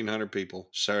 1,300 people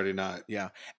Saturday night. Yeah.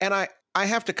 And I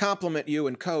have to compliment you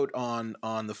and Coat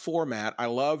on the format. I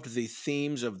loved the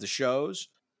themes of the shows.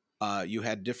 You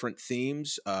had different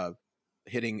themes,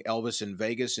 hitting Elvis in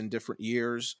Vegas in different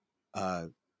years.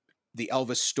 The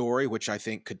Elvis story, which I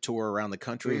think could tour around the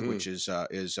country, which is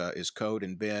Coat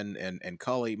and Ben and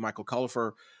Cully, Michael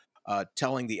Cullifer,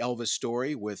 telling the Elvis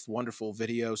story with wonderful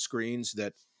video screens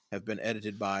that have been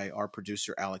edited by our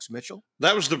producer, Alex Mitchell.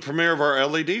 That was the premiere of our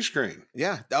LED screen.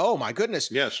 Yeah. Oh, my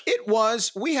goodness. Yes. It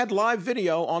was. We had live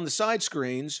video on the side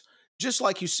screens, just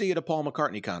like you see at a Paul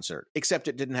McCartney concert, except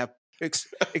it didn't have,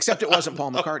 except it wasn't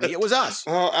Paul McCartney. It was us.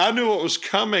 I knew what was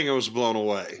coming. I was blown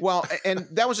away. Well, and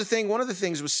that was the thing. One of the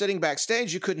things was sitting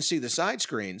backstage, you couldn't see the side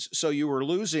screens, so you were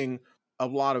losing a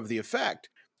lot of the effect.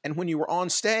 And when you were on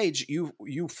stage,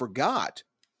 you forgot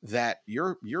that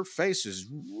your face is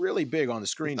really big on the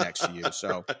screen next to you.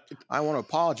 So right. I want to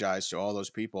apologize to all those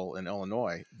people in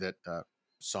Illinois that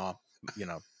saw,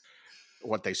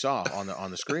 what they saw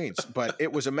on the screens. But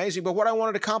it was amazing. But what I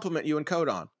wanted to compliment you and Code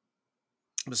on,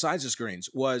 besides the screens,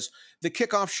 was the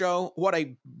kickoff show. What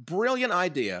a brilliant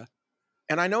idea.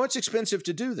 And I know it's expensive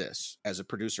to do this as a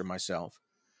producer myself.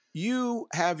 You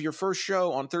have your first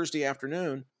show on Thursday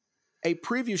afternoon, a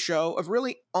preview show of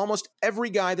really almost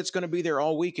every guy that's going to be there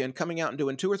all weekend, coming out and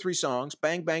doing 2 or 3 songs,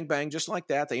 bang, bang, bang, just like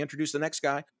that. They introduce the next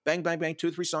guy, bang, bang, bang, 2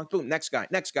 or 3 songs, boom, next guy.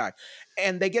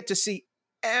 And they get to see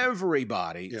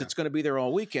everybody that's going to be there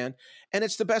all weekend. And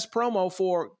it's the best promo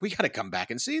for, we got to come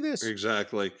back and see this.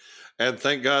 Exactly. And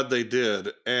thank God they did.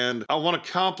 And I want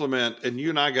to compliment, and you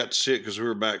and I got to see it because we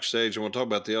were backstage. I want to talk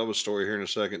about the Elvis story here in a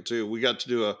second too. We got to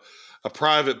do a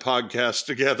private podcast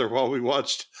together while we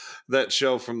watched that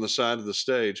show from the side of the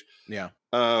stage. Yeah.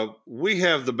 We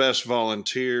have the best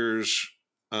volunteers,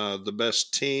 the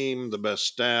best team, the best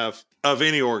staff of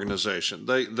any organization.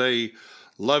 They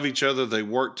love each other. They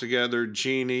work together.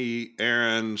 Jeannie,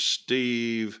 Aaron,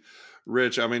 Steve,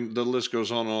 Rich. I mean, the list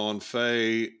goes on and on.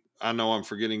 Faye, I know I'm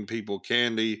forgetting people,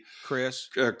 Candy, Chris.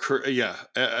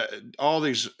 All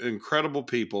these incredible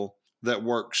people that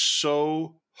work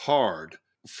so hard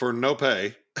for no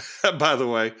pay, by the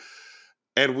way.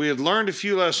 And we had learned a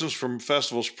few lessons from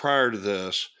festivals prior to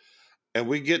this. And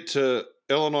we get to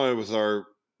Illinois with our,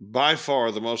 by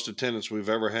far, the most attendance we've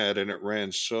ever had. And it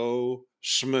ran so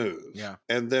smooth. Yeah.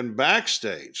 And then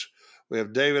backstage, we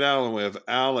have David Allen, we have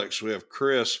Alex, we have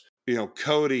Chris,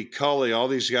 Cody, Cully, all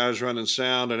these guys running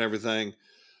sound and everything.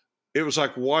 It was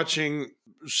like watching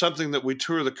something that we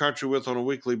tour the country with on a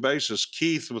weekly basis.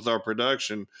 Keith with our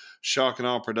production, Shock and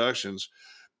Awe Productions.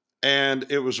 And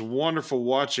it was wonderful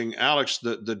watching Alex.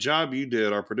 The job you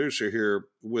did, our producer here,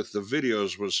 with the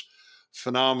videos was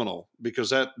phenomenal,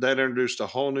 because that introduced a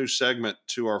whole new segment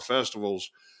to our festivals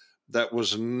that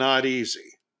was not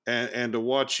easy. And to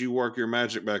watch you work your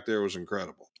magic back there was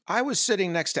incredible. I was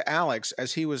sitting next to Alex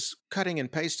as he was cutting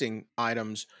and pasting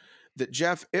items that,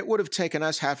 Jeff, it would have taken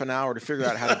us half an hour to figure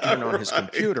out how to turn on his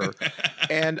computer.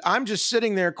 And I'm just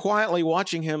sitting there quietly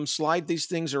watching him slide these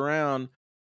things around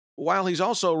while he's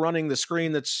also running the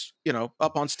screen that's,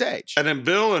 up on stage. And then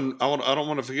Bill, and I don't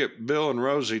want to forget Bill and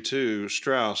Rosie too,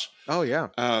 Strauss. Oh, yeah.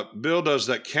 Bill does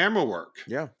that camera work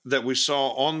that we saw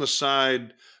on the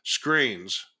side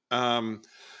screens. And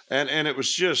it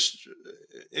was just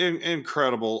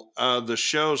incredible. The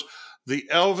shows, the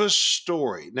Elvis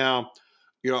story. Now,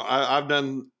 I've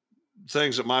done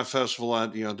things at my festival. I,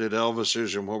 did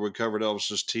Elvisism, where we covered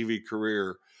Elvis's TV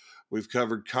career. We've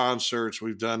covered concerts.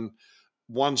 We've done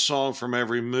one song from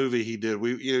every movie he did.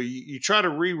 You try to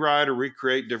rewrite or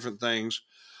recreate different things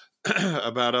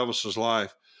about Elvis's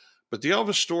life. But the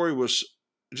Elvis story was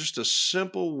just a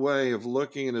simple way of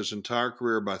looking at his entire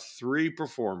career by three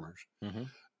performers. Mm-hmm.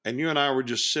 And you and I were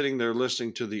just sitting there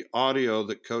listening to the audio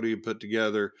that Cody had put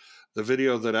together, the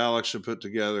video that Alex had put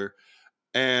together,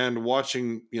 and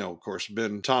watching, of course,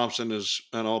 Ben Thompson is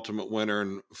an ultimate winner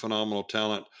and phenomenal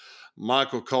talent.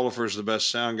 Michael Colifer is the best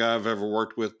sound guy I've ever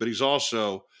worked with, but he's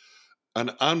also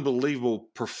an unbelievable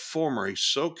performer. He's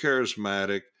so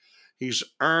charismatic. He's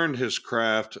earned his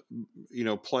craft,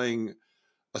 playing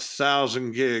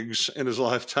 1,000 gigs in his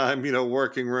lifetime,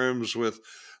 working rooms with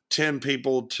 10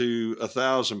 people to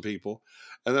 1,000 people.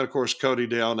 And then, of course, Cody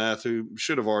Dalnath, who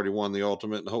should have already won the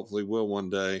Ultimate and hopefully will one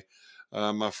day.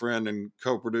 My friend and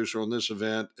co-producer on this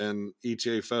event and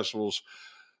ETA Festivals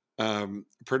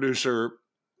producer,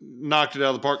 knocked it out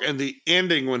of the park. And the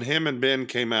ending, when him and Ben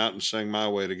came out and sang My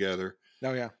Way together.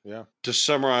 Oh, yeah, yeah. To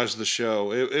summarize the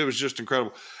show, it was just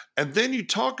incredible. And then you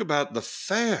talk about the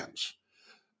fans.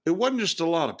 It wasn't just a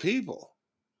lot of people,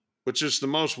 which is the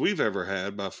most we've ever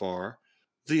had by far.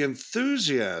 The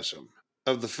enthusiasm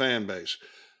of the fan base.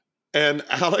 And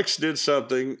Alex did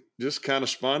something just kind of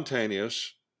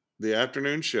spontaneous. The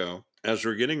afternoon show, as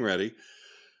we're getting ready,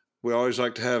 we always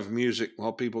like to have music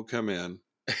while people come in.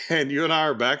 And you and I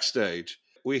are backstage.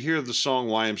 We hear the song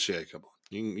YMCA come on.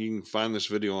 You can find this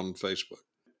video on Facebook.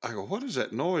 I go, what is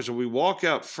that noise? And we walk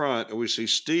out front and we see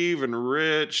Steve and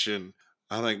Rich, and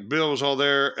I think Bill was all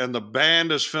there, and the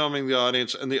band is filming the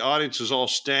audience, and the audience is all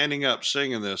standing up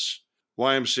singing this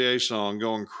YMCA song,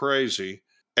 going crazy.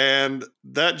 And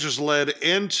that just led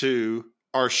into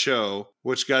our show,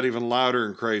 which got even louder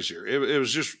and crazier. It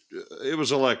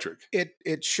was electric.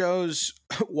 It shows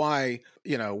why,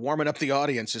 warming up the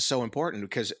audience is so important,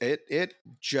 because it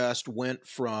just went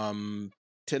from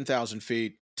 10,000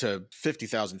 feet to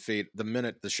 50,000 feet the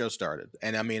minute the show started.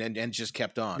 And I mean, and just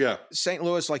kept on. Yeah. St.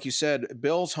 Louis, like you said,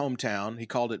 Bill's hometown, he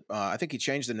called it, I think he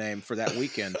changed the name for that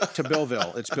weekend to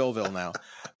Billville. It's Billville now.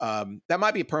 That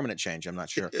might be a permanent change. I'm not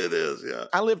sure. It is, yeah.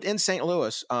 I lived in St.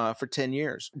 Louis for 10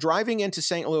 years. Driving into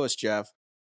St. Louis, Jeff,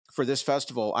 for this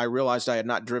festival, I realized I had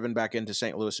not driven back into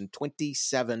St. Louis in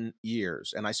 27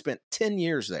 years. And I spent 10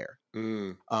 years there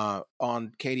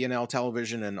on KDNL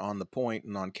television and on The Point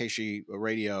and on KSHE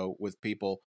radio with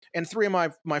people. And three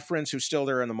of my friends who's still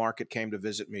there in the market came to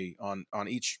visit me on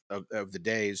each of the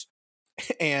days.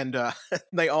 And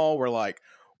they all were like,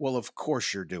 well, of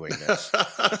course you're doing this.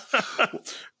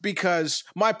 Because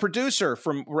my producer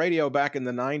from radio back in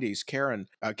the 90s, Karen,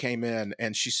 came in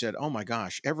and she said, oh my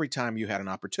gosh, every time you had an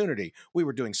opportunity, we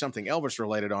were doing something Elvis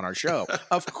related on our show.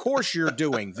 Of course you're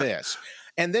doing this.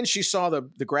 And then she saw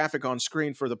the graphic on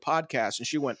screen for the podcast and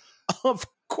she went, of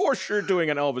course you're doing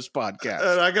an Elvis podcast.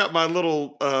 And I got my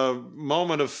little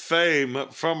moment of fame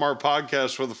from our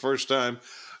podcast for the first time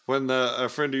when a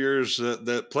friend of yours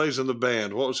that plays in the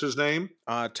band, what was his name?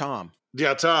 Tom.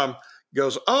 Yeah, Tom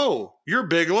goes, oh, you're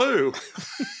Big Lou.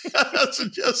 I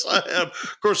said, yes, I am.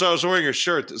 Of course, I was wearing a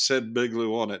shirt that said Big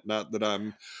Lou on it, not that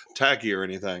I'm tacky or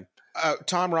anything.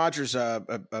 Tom Rogers, a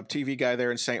TV guy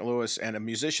there in St. Louis and a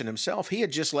musician himself, he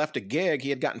had just left a gig. He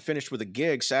had gotten finished with a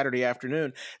gig Saturday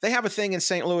afternoon. They have a thing in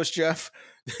St. Louis, Jeff,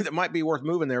 that might be worth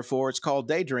moving there for. It's called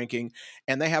day drinking,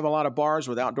 and they have a lot of bars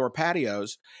with outdoor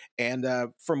patios. And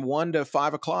from 1 to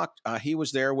 5 o'clock, he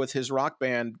was there with his rock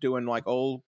band doing like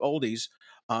oldies,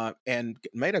 and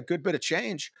made a good bit of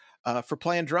change for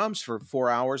playing drums for 4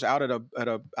 hours out at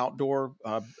a outdoor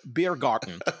beer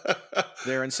garden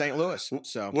there in St. Louis.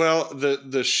 So well,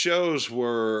 the shows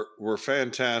were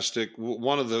fantastic.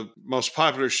 One of the most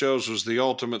popular shows was the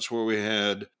Ultimates, where we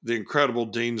had the incredible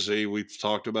Dean Z. We've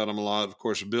talked about him a lot. Of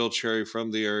course, Bill Cherry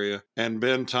from the area, and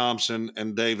Ben Thompson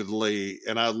and David Lee.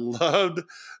 And I loved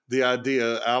the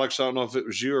idea. Alex, I don't know if it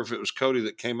was you or if it was Cody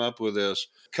that came up with this.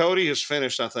 Cody has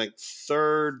finished, I think,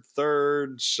 third,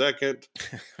 second,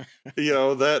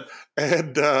 that.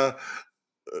 And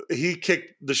he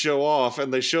kicked the show off,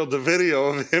 and they showed the video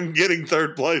of him getting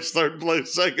third place,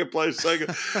 second place,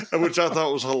 which I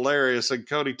thought was hilarious. And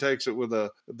Cody takes it with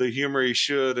the humor he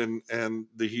should and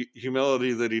the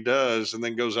humility that he does, and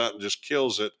then goes out and just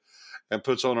kills it and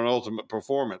puts on an ultimate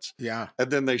performance. Yeah. And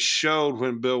then they showed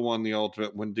when Bill won the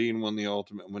ultimate, when Dean won the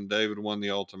ultimate, when David won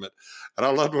the ultimate. And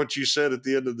I loved what you said at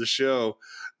the end of the show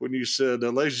when you said,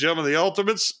 ladies and gentlemen, the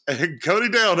Ultimates and Cody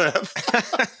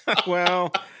Downath.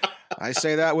 Well, I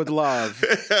say that with love.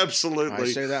 Absolutely. I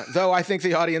say that. Though I think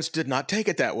the audience did not take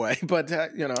it that way. But, Yeah,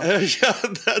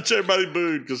 that's everybody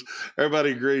booed because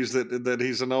everybody agrees that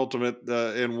he's an ultimate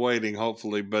in waiting,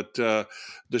 hopefully. But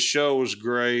the show was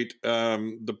great.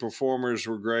 The performers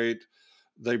were great.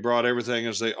 They brought everything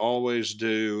as they always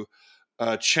do.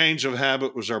 Change of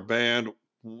Habit was our band.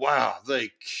 Wow, they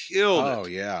killed it. Oh,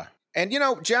 yeah. And,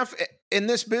 Jeff, in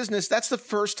this business, that's the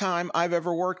first time I've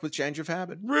ever worked with Change of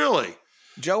Habit. Really?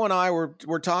 Joe and I were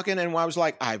talking, and I was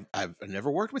like, I've never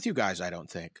worked with you guys, I don't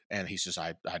think. And he says,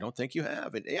 I don't think you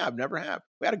have. And yeah, I've never have.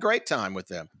 We had a great time with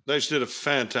them. They just did a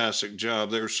fantastic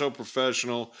job. They were so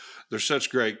professional. They're such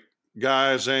great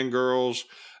guys and girls,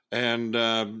 and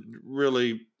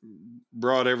really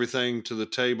brought everything to the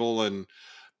table and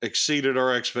exceeded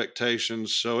our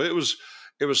expectations. So it was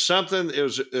something. It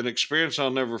was an experience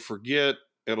I'll never forget.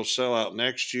 It'll sell out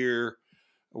next year.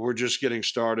 We're just getting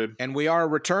started. And we are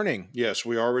returning. Yes,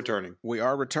 we are returning. We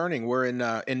are returning. We're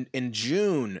in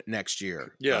June next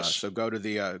year. Yes. So go to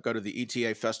the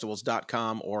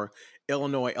etafestivals.com or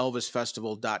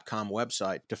IllinoisElvisFestival.com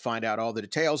website to find out all the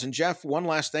details. And Jeff, one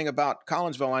last thing about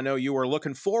Collinsville. I know you were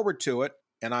looking forward to it.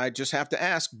 And I just have to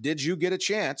ask, did you get a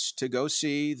chance to go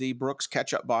see the Brooks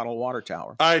Ketchup Bottle Water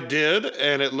Tower? I did,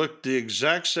 and it looked the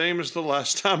exact same as the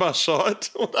last time I saw it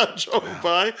when I drove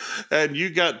by. And you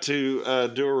got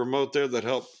to do a remote there that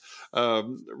helped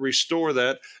restore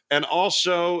that. And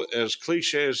also, as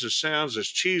cliche as it sounds, as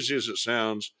cheesy as it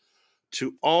sounds,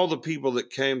 to all the people that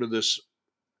came to this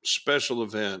special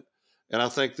event, and I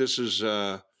think this is,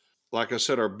 like I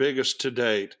said, our biggest to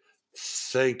date.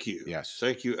 Thank you. Yes.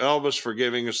 Thank you, Elvis, for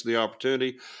giving us the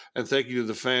opportunity. And thank you to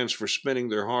the fans for spending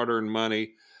their hard-earned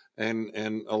money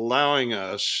and allowing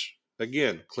us,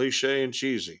 again, cliche and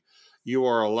cheesy, you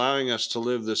are allowing us to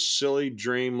live this silly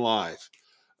dream life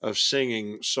of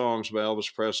singing songs by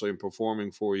Elvis Presley and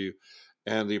performing for you.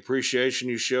 And the appreciation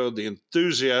you showed, the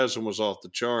enthusiasm was off the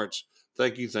charts.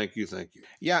 Thank you, thank you, thank you.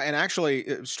 Yeah, and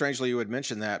actually, strangely, you had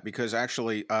mentioned that because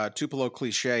actually, Tupelo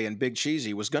Cliche and Big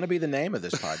Cheesy was going to be the name of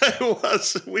this podcast. It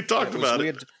was. We talked about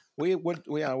it. We had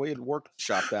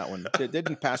workshopped that one. It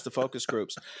didn't pass the focus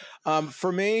groups.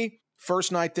 For me,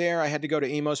 first night there, I had to go to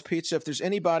Emo's Pizza. If there's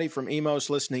anybody from Emo's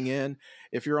listening in,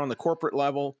 if you're on the corporate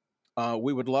level,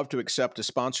 we would love to accept a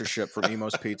sponsorship from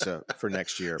Emo's Pizza for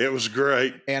next year. It was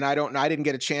great. And I didn't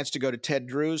get a chance to go to Ted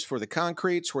Drew's for the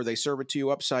Concretes where they serve it to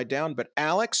you upside down. But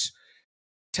Alex,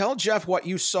 tell Jeff what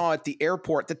you saw at the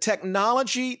airport, the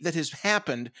technology that has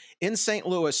happened in St.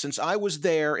 Louis since I was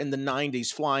there in the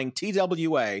 90s flying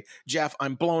TWA. Jeff,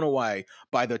 I'm blown away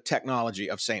by the technology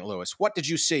of St. Louis. What did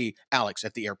you see, Alex,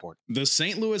 at the airport? The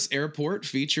St. Louis airport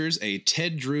features a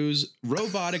Ted Drew's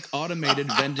robotic automated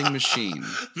vending machine.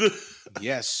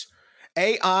 Yes.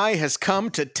 AI has come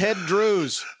to Ted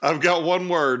Drew's. I've got one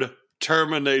word.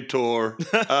 Terminator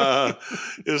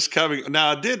is coming.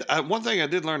 Now, one thing I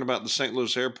did learn about the St.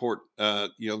 Louis airport,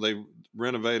 they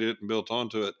renovated it and built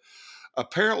onto it.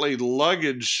 Apparently,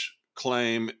 luggage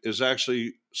claim is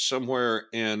actually somewhere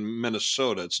in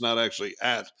Minnesota. It's not actually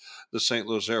at the St.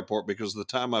 Louis airport because the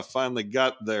time I finally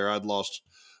got there, I'd lost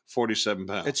 47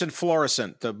 pounds. It's in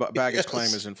Florissant. The baggage claim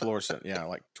is in Florissant. Yeah,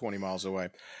 like 20 miles away.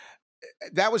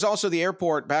 That was also the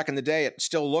airport back in the day. It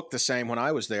still looked the same when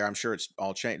I was there. I'm sure it's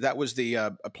all changed. That was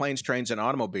the Planes, Trains, and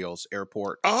Automobiles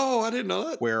airport. Oh, I didn't know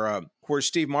that. Where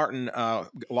Steve Martin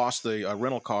lost the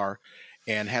rental car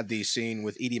and had the scene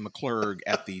with Edie McClurg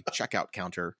at the checkout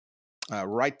counter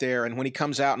right there. And when he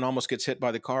comes out and almost gets hit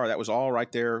by the car, that was all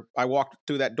right there. I walked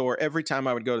through that door every time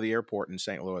I would go to the airport in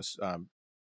St. Louis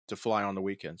to fly on the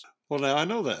weekends. Well, now I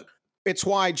know that. It's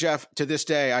why, Jeff, to this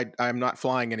day, I'm not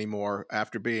flying anymore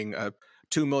after being a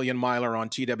 2 million miler on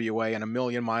TWA and a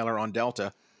million miler on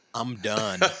Delta. I'm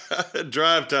done.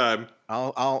 Drive time.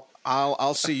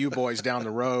 I'll see you boys down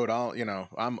the road.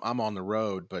 I'm on the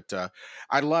road, but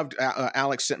I loved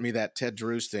Alex sent me that Ted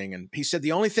Drewes thing, and he said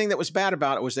the only thing that was bad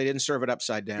about it was they didn't serve it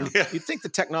upside down. Yeah. You'd think the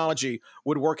technology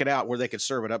would work it out where they could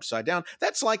serve it upside down.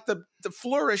 That's like the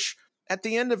flourish at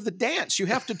the end of the dance. You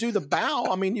have to do the bow.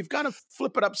 I mean, you've got to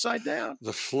flip it upside down.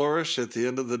 The flourish at the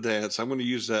end of the dance. I'm going to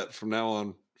use that from now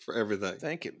on for everything.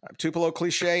 Thank you. Tupelo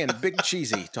cliche and Big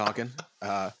Cheesy talking.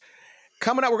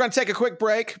 Coming up, we're going to take a quick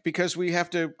break because we have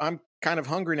to. I'm kind of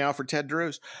hungry now for Ted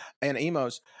Drewes and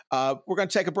Emos. We're going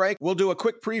to take a break. We'll do a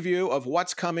quick preview of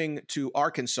what's coming to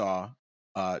Arkansas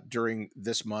during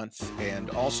this month, and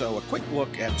also a quick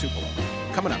look at Tupelo.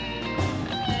 Coming up.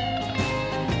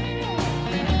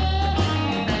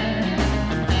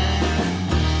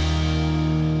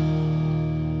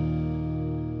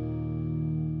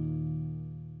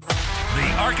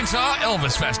 Arkansas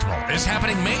Elvis Festival is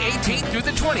happening May 18th through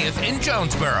the 20th in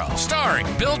Jonesboro, starring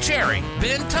Bill Cherry,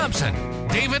 Ben Thompson,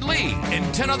 David Lee,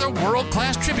 and 10 other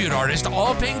world-class tribute artists,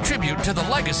 all paying tribute to the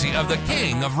legacy of the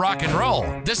king of rock and roll.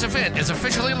 This event is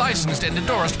officially licensed and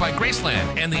endorsed by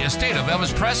Graceland and the estate of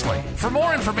Elvis Presley. For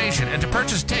more information and to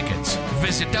purchase tickets,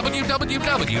 visit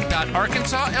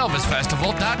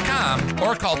www.arkansaselvisfestival.com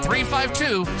or call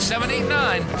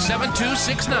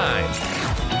 352-789-7269.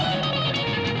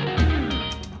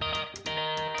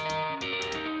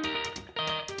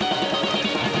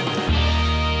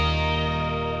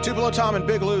 Tupelo Tom and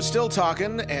Big Lou still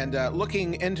talking and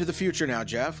looking into the future now,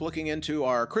 Jeff. Looking into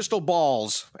our crystal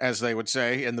balls, as they would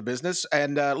say in the business,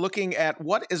 and looking at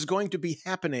what is going to be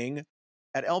happening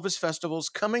at Elvis festivals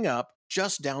coming up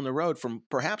just down the road from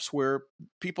perhaps where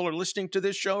people are listening to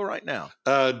this show right now.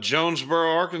 Jonesboro,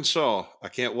 Arkansas. I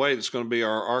can't wait. It's going to be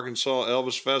our Arkansas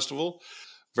Elvis Festival.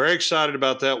 Very excited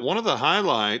about that. One of the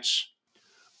highlights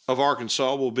of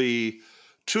Arkansas will be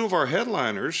two of our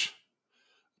headliners,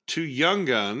 two young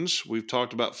guns. We've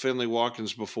talked about Finley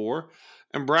Watkins before,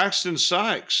 and Braxton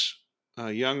Sykes,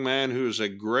 a young man who is a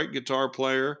great guitar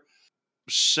player,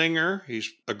 singer.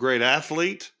 He's a great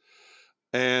athlete,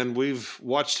 and we've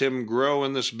watched him grow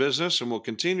in this business and will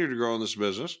continue to grow in this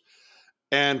business.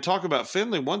 And talk about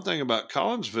Finley. One thing about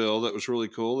Collinsville that was really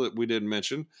cool that we didn't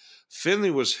mention,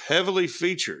 Finley was heavily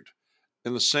featured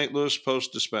in the St. Louis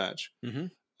Post-Dispatch. Mm-hmm.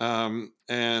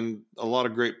 And a lot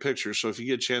of great pictures. So if you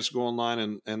get a chance to go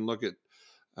online and look at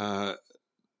the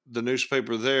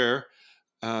newspaper there,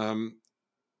 and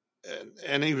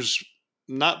he was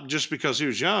not just because he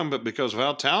was young, but because of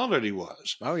how talented he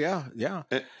was. Oh, yeah, yeah.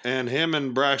 And him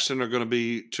and Braxton are going to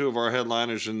be two of our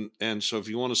headliners. And so if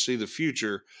you want to see the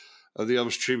future of the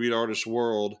Elvis tribute artist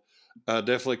world,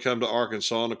 definitely come to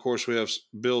Arkansas. And, of course, we have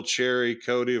Bill Cherry,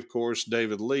 Cody, of course,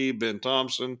 David Lee, Ben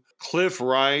Thompson, Cliff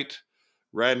Wright,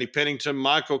 Radney Pennington,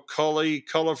 Michael Culley,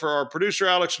 color for our producer,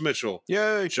 Alex Mitchell.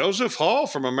 Yay. Joseph Hall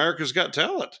from America's Got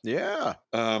Talent. Yeah.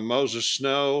 Moses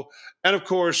Snow. And, of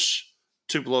course,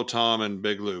 Tupelo Tom and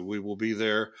Big Lou. We will be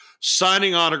there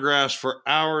signing autographs for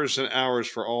hours and hours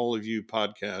for all of you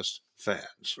podcast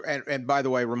fans. And by the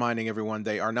way, reminding everyone,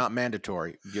 they are not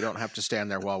mandatory. You don't have to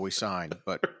stand there while we sign,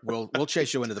 but we'll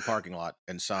chase you into the parking lot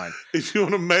and sign. If you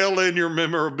want to mail in your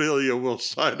memorabilia, we'll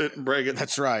sign it and bring it.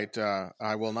 That's right.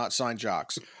 I will not sign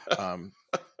jocks.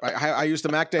 I use the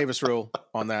Mac Davis rule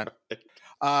on that.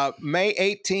 May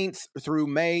 18th through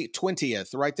May 20th,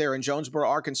 right there in Jonesboro,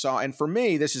 Arkansas. And for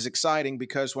me, this is exciting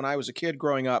because when I was a kid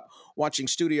growing up watching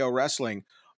studio wrestling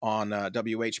on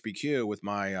WHBQ with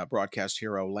my broadcast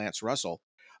hero, Lance Russell,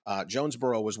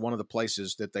 Jonesboro was one of the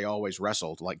places that they always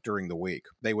wrestled, like during the week.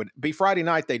 They would be Friday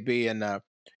night, they'd be in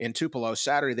Tupelo.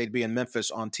 Saturday, they'd be in Memphis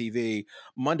on TV.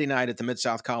 Monday night at the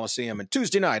Mid-South Coliseum, and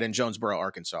Tuesday night in Jonesboro,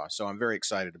 Arkansas. So I'm very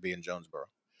excited to be in Jonesboro.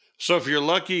 So if you're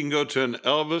lucky, you can go to an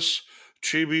Elvis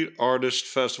Tribute Artist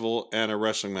Festival and a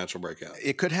wrestling match will break out.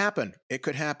 It could happen. It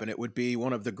could happen. It would be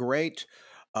one of the great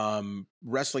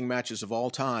wrestling matches of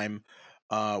all time.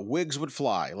 Wigs would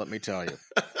fly, let me tell you.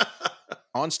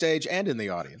 On stage and in the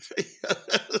audience.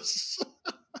 Yes.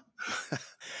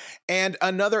 And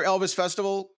another Elvis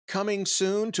festival coming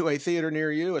soon to a theater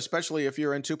near you, especially if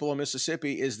you're in Tupelo,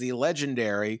 Mississippi, is the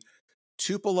legendary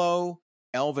Tupelo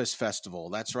Elvis Festival.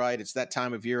 That's right. It's that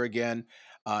time of year again.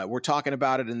 We're talking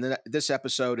about it in this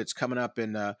episode. It's coming up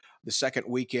in the second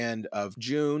weekend of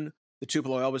June, the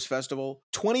Tupelo Elvis Festival.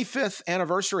 25th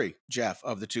anniversary, Jeff,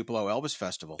 of the Tupelo Elvis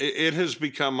Festival. It has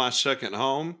become my second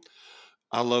home.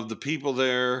 I love the people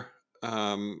there.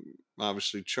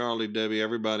 Obviously, Charlie, Debbie,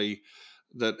 everybody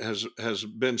that has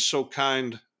been so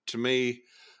kind to me.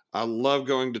 I love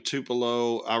going to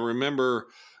Tupelo. I remember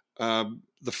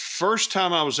the first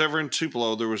time I was ever in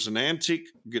Tupelo, there was an antique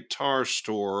guitar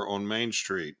store on Main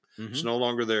Street. Mm-hmm. It's no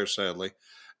longer there, sadly.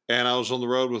 And I was on the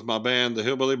road with my band, the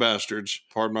Hillbilly Bastards.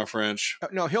 Pardon my French.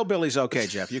 No, Hillbilly's okay,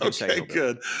 Jeff. You can say Hillbilly.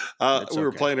 Good. We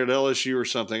were playing at LSU or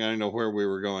something. I don't know where we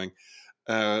were going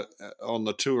on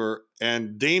the tour.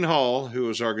 And Dean Hall, who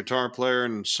was our guitar player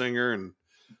and singer and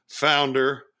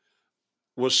founder,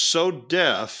 was so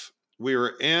deaf. We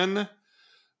were in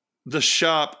the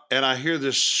shop and I hear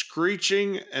this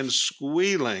screeching and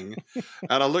squealing.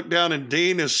 And I look down and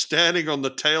Dean is standing on the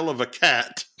tail of a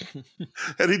cat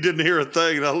and he didn't hear a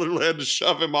thing. And I literally had to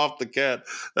shove him off the cat.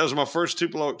 That was my first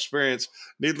Tupelo experience.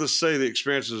 Needless to say, the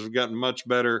experiences have gotten much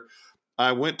better.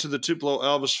 I went to the Tupelo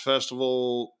Elvis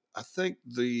Festival, I think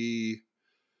the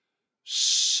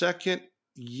second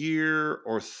year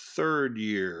or third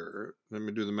year. Let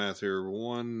me do the math here.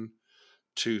 1,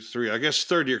 2, 3. I guess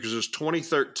third year because it was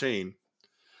 2013.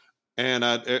 And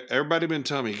everybody been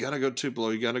telling me, you got to go to Tupelo.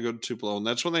 You got to go to Tupelo. And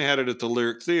that's when they had it at the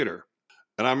Lyric Theater.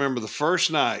 And I remember the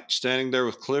first night standing there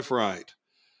with Cliff Wright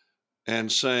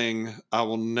and saying, I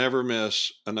will never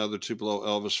miss another Tupelo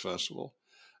Elvis Festival.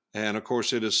 And of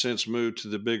course, it has since moved to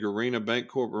the big arena,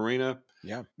 Bancorp Arena.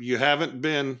 Yeah. You haven't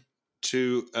been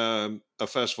to a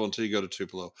festival until you go to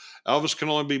Tupelo. Elvis can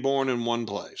only be born in one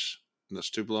place. And that's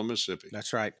Tupelo, Mississippi.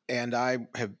 That's right. And I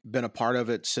have been a part of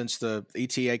it since the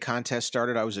ETA contest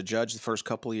started. I was a judge the first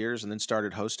couple of years and then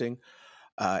started hosting.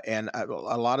 And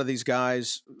a lot of these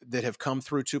guys that have come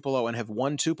through Tupelo and have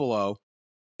won Tupelo,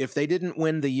 if they didn't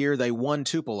win the year they won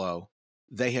Tupelo,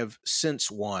 they have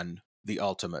since won the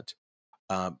Ultimate.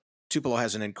 Tupelo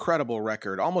has an incredible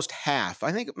record. Almost half,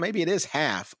 I think maybe it is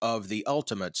half of the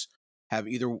Ultimates have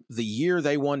either the year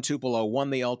they won Tupelo won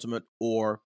the Ultimate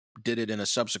or did it in a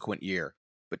subsequent year.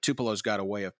 But Tupelo's got a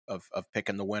way of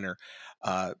picking the winner.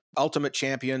 Ultimate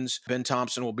champions, Ben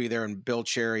Thompson will be there, and Bill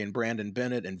Cherry and Brandon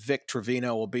Bennett, and Vic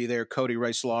Trevino will be there. Cody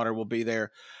Ray Slaughter will be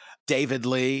there. David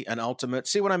Lee, an Ultimate.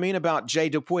 See what I mean about Jay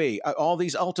Dupuis? All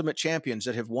these Ultimate champions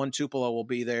that have won Tupelo will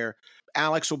be there.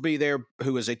 Alex will be there,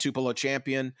 who is a Tupelo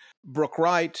champion. Brooke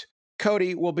Wright.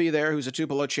 Cody will be there, who's a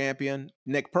Tupelo champion.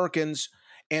 Nick Perkins.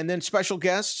 And then special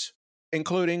guests,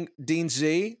 including Dean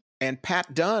Z and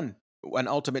Pat Dunn, an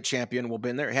Ultimate champion, will be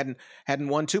in there. Hadn't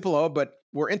won Tupelo, but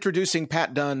we're introducing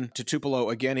Pat Dunn to Tupelo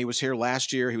again. He was here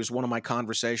last year. He was one of my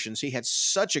conversations. He had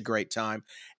such a great time.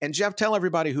 And Jeff, tell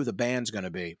everybody who the band's going to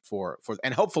be for,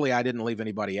 and hopefully I didn't leave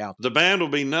anybody out. The band will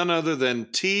be none other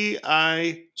than TIC,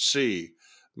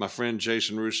 my friend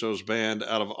Jason Russo's band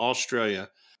out of Australia.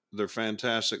 They're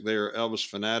fantastic. They are Elvis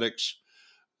fanatics.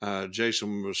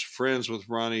 Jason was friends with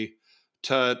Ronnie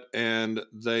Tutt, and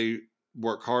they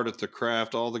work hard at the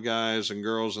craft, all the guys and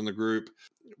girls in the group.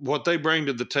 What they bring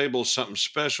to the table is something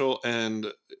special, and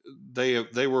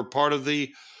they were part of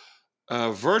the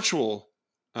virtual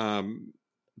Tupelo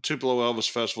Elvis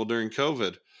Festival during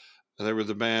COVID. They were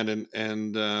the band,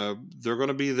 and they're going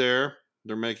to be there.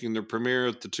 They're making their premiere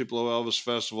at the Tupelo Elvis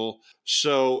Festival.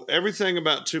 So everything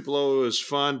about Tupelo is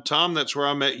fun. Tom, that's where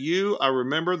I met you. I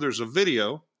remember there's a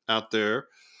video out there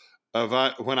of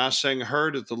when I sang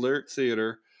Hurt at the Lyric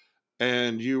Theater,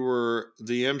 and you were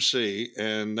the MC,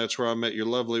 and that's where I met your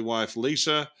lovely wife,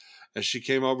 Lisa. And she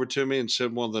came over to me and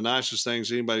said one of the nicest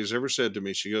things anybody's ever said to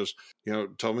me. She goes,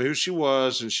 told me who she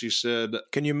was, and she said,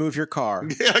 "Can you move your car?"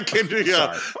 Yeah, I can do.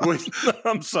 Yeah,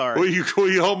 I'm sorry. Will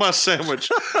you hold my sandwich?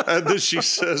 And then she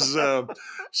says,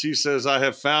 "I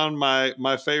have found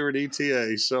my favorite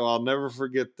ETA, so I'll never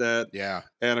forget that." Yeah.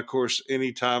 And of course,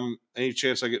 any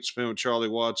chance I get to spend with Charlie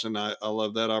Watson, I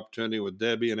love that opportunity with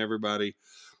Debbie and everybody.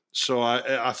 So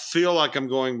I feel like I'm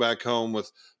going back home with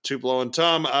Tupelo. And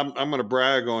Tom, I'm going to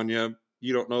brag on you.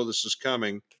 You don't know this is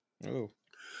coming. Oh.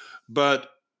 But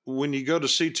when you go to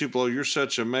see Tupelo, you're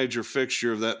such a major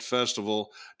fixture of that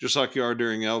festival, just like you are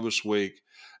during Elvis Week.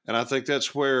 And I think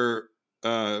that's where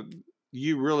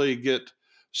you really get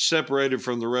separated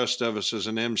from the rest of us as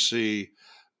an MC.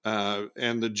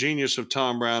 And the genius of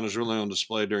Tom Brown is really on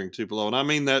display during Tupelo. And I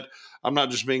mean that, I'm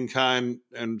not just being kind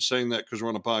and saying that because we're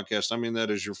on a podcast. I mean that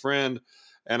as your friend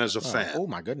and as a fan. Oh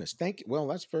my goodness. Thank you. Well,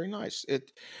 that's very nice.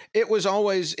 It was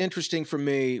always interesting for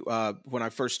me when I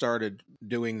first started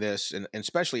doing this, and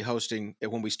especially hosting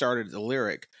when we started the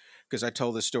Lyric, because I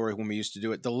told this story when we used to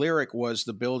do it. The Lyric was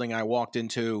the building I walked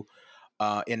into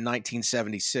in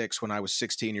 1976 when I was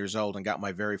 16 years old and got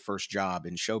my very first job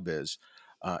in showbiz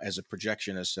as a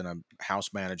projectionist and a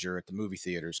house manager at the movie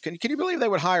theaters. Can you believe they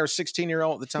would hire a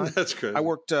 16-year-old at the time? That's crazy. I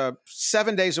worked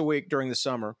 7 days a week during the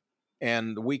summer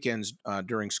and the weekends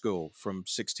during school from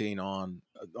 16 on,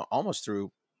 almost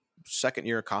through second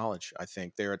year of college, I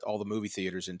think, there at all the movie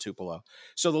theaters in Tupelo.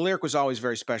 So the Lyric was always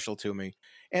very special to me.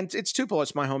 And it's Tupelo,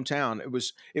 it's my hometown.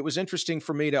 It was interesting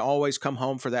for me to always come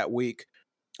home for that week.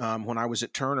 When I was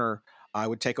at Turner, I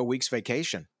would take a week's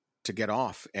vacation to get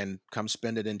off and come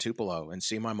spend it in Tupelo and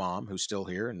see my mom, who's still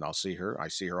here, and I'll see her. I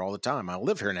see her all the time. I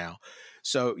live here now.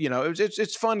 So,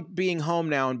 it's fun being home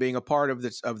now and being a part of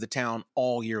the town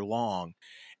all year long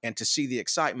and to see the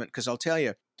excitement. Because I'll tell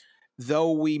you,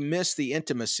 though we miss the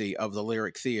intimacy of the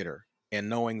Lyric Theater and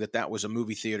knowing that was a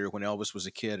movie theater when Elvis was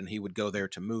a kid and he would go there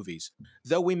to movies,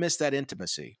 though we miss that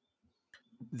intimacy,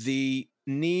 the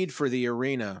need for the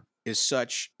arena is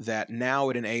such that now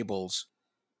it enables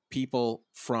people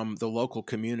from the local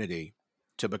community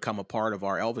to become a part of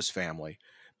our Elvis family,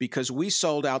 because we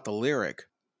sold out the Lyric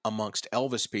amongst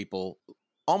Elvis people,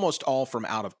 almost all from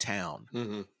out of town.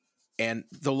 Mm-hmm. And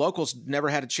the locals never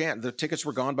had a chance. The tickets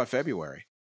were gone by February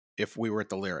if we were at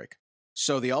the Lyric.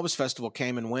 So the Elvis Festival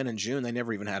came and went in June. They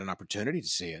never even had an opportunity to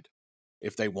see it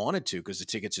if they wanted to, because the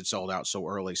tickets had sold out so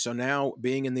early. So now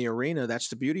being in the arena, that's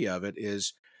the beauty of it,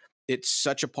 is it's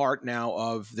such a part now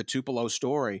of the Tupelo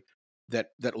story that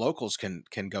locals can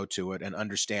go to it and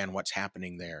understand what's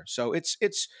happening there. So it's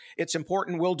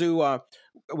important. We'll do.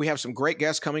 We have some great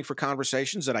guests coming for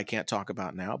conversations that I can't talk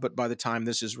about now, but by the time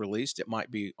this is released, it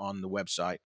might be on the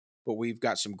website. But we've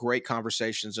got some great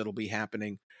conversations that'll be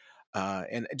happening.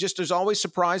 And just there's always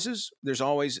surprises. There's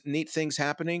always neat things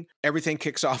happening. Everything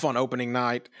kicks off on opening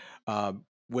night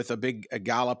with a big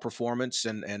gala performance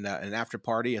and an after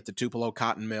party at the Tupelo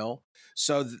Cotton Mill.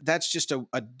 So that's just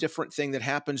a different thing that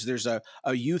happens. There's a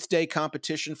youth day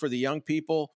competition for the young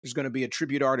people. There's going to be a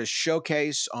tribute artist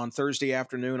showcase on Thursday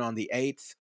afternoon on the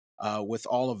 8th with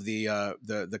all of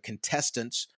the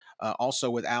contestants, also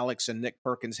with Alex and Nick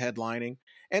Perkins headlining.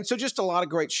 And so just a lot of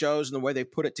great shows, and the way they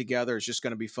put it together is just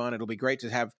going to be fun. It'll be great to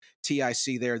have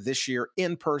TIC there this year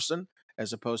in person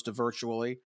as opposed to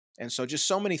virtually. And so just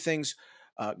so many things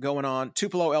going on.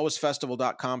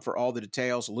 TupeloElvisFestival.com for all the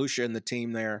details. Lucia and the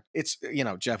team there. It's,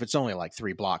 Jeff, it's only like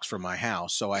 3 blocks from my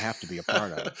house, so I have to be a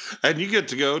part of it. And you get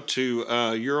to go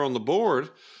to, you're on the board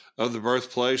of the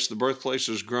birthplace. The birthplace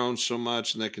has grown so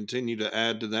much, and they continue to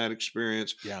add to that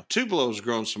experience. Yeah. Tupelo's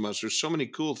grown so much. There's so many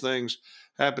cool things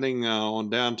happening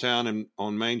on downtown and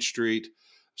on Main Street.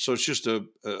 So it's just a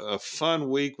fun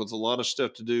week with a lot of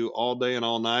stuff to do all day and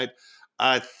all night.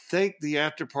 I think the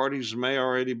after parties may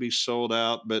already be sold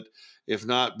out, but if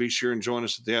not, be sure and join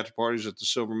us at the after parties at the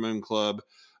Silver Moon Club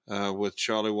with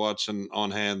Charlie Watson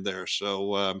on hand there.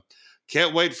 So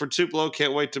can't wait for Tupelo.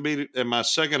 Can't wait to be at my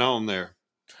second home there.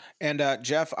 And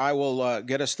Jeff, I will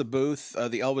get us the booth,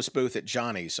 the Elvis booth at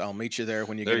Johnny's. I'll meet you there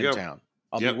when you get in town.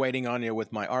 I'll be waiting on you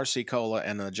with my RC Cola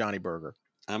and the Johnny Burger.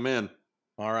 I'm in.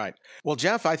 All right. Well,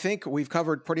 Jeff, I think we've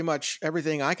covered pretty much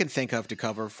everything I can think of to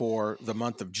cover for the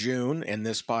month of June in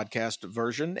this podcast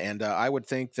version. And I would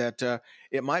think that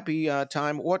it might be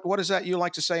time. What is that you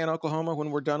like to say in Oklahoma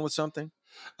when we're done with something?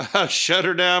 Shut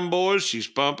her down, boys. She's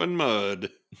pumping mud.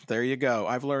 There you go.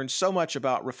 I've learned so much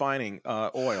about refining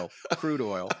oil, crude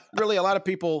oil. Really, a lot of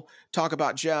people talk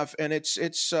about Jeff, and it's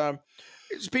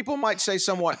people might say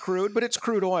somewhat crude, but it's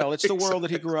crude oil. It's the world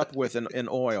that he grew up with in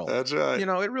oil. That's right.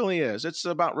 It really is. It's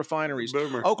about refineries.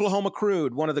 Boomer. Oklahoma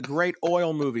Crude, one of the great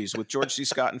oil movies with George C.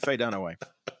 Scott and Faye Dunaway.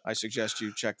 I suggest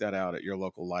you check that out at your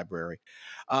local library.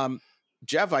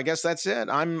 Jeff, I guess that's it.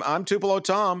 I'm Tupelo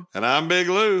Tom. And I'm Big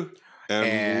Lou.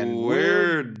 And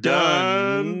we're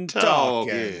done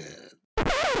talking.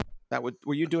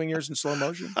 Were you doing yours in slow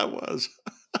motion? I was.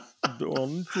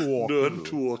 Done talking. Done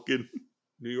talking.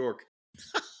 New York.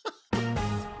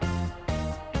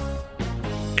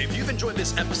 If you've enjoyed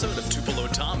this episode of Tupelo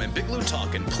Tom and Big Lou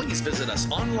Talkin', please visit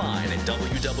us online at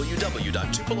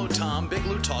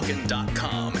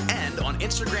www.tupelotombigloutalkin.com and on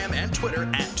Instagram and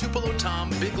Twitter at Tupelo Tom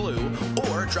Big Lou,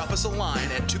 or drop us a line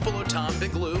at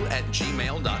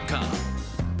tupelotombiglu@gmail.com.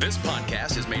 This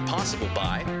podcast is made possible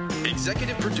by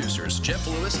executive producers Jeff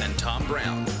Lewis and Tom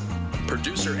Brown,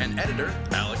 producer and editor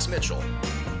Alex Mitchell,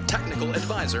 technical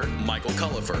advisor Michael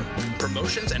Cullifer,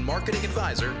 promotions and marketing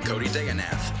advisor Cody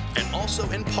Deganath, and also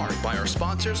in part by our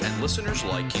sponsors and listeners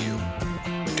like you.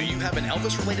 Do you have an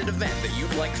Elvis-related event that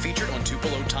you'd like featured on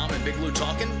Tupelo Tom and Big Lou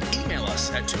Talkin'? Email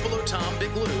us at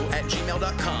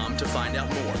tupelotombiglu@gmail.com to find out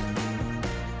more.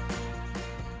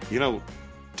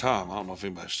 Tom, I don't know if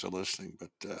anybody's still listening, but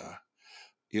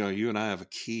you and I have a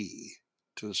key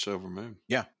to the Silver Moon.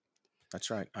 Yeah,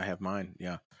 that's right. I have mine.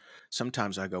 Yeah.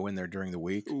 Sometimes I go in there during the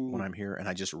week when I'm here and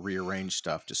I just rearrange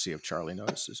stuff to see if Charlie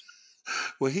notices.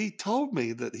 Well, he told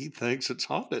me that he thinks it's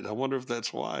haunted. I wonder if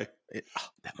that's why.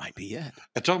 That might be it.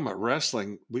 And talking about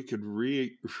wrestling, we could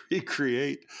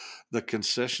recreate the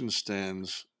concession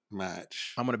stands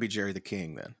match. I'm going to be Jerry the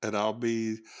King then. And I'll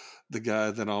be the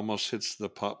guy that almost hits the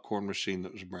popcorn machine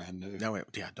that was brand new. No, wait,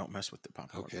 yeah, don't mess with the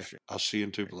popcorn machine. I'll see you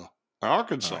in Tupelo,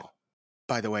 Arkansas. Right.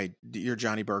 By the way, your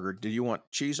Johnny Burger, do you want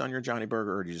cheese on your Johnny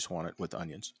Burger or do you just want it with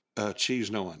onions?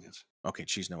 Cheese, no onions. Okay,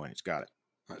 cheese, no onions. Got it.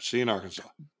 All right, see you in Arkansas.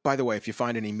 By the way, if you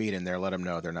find any meat in there, let them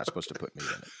know they're not supposed to put meat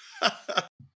in it.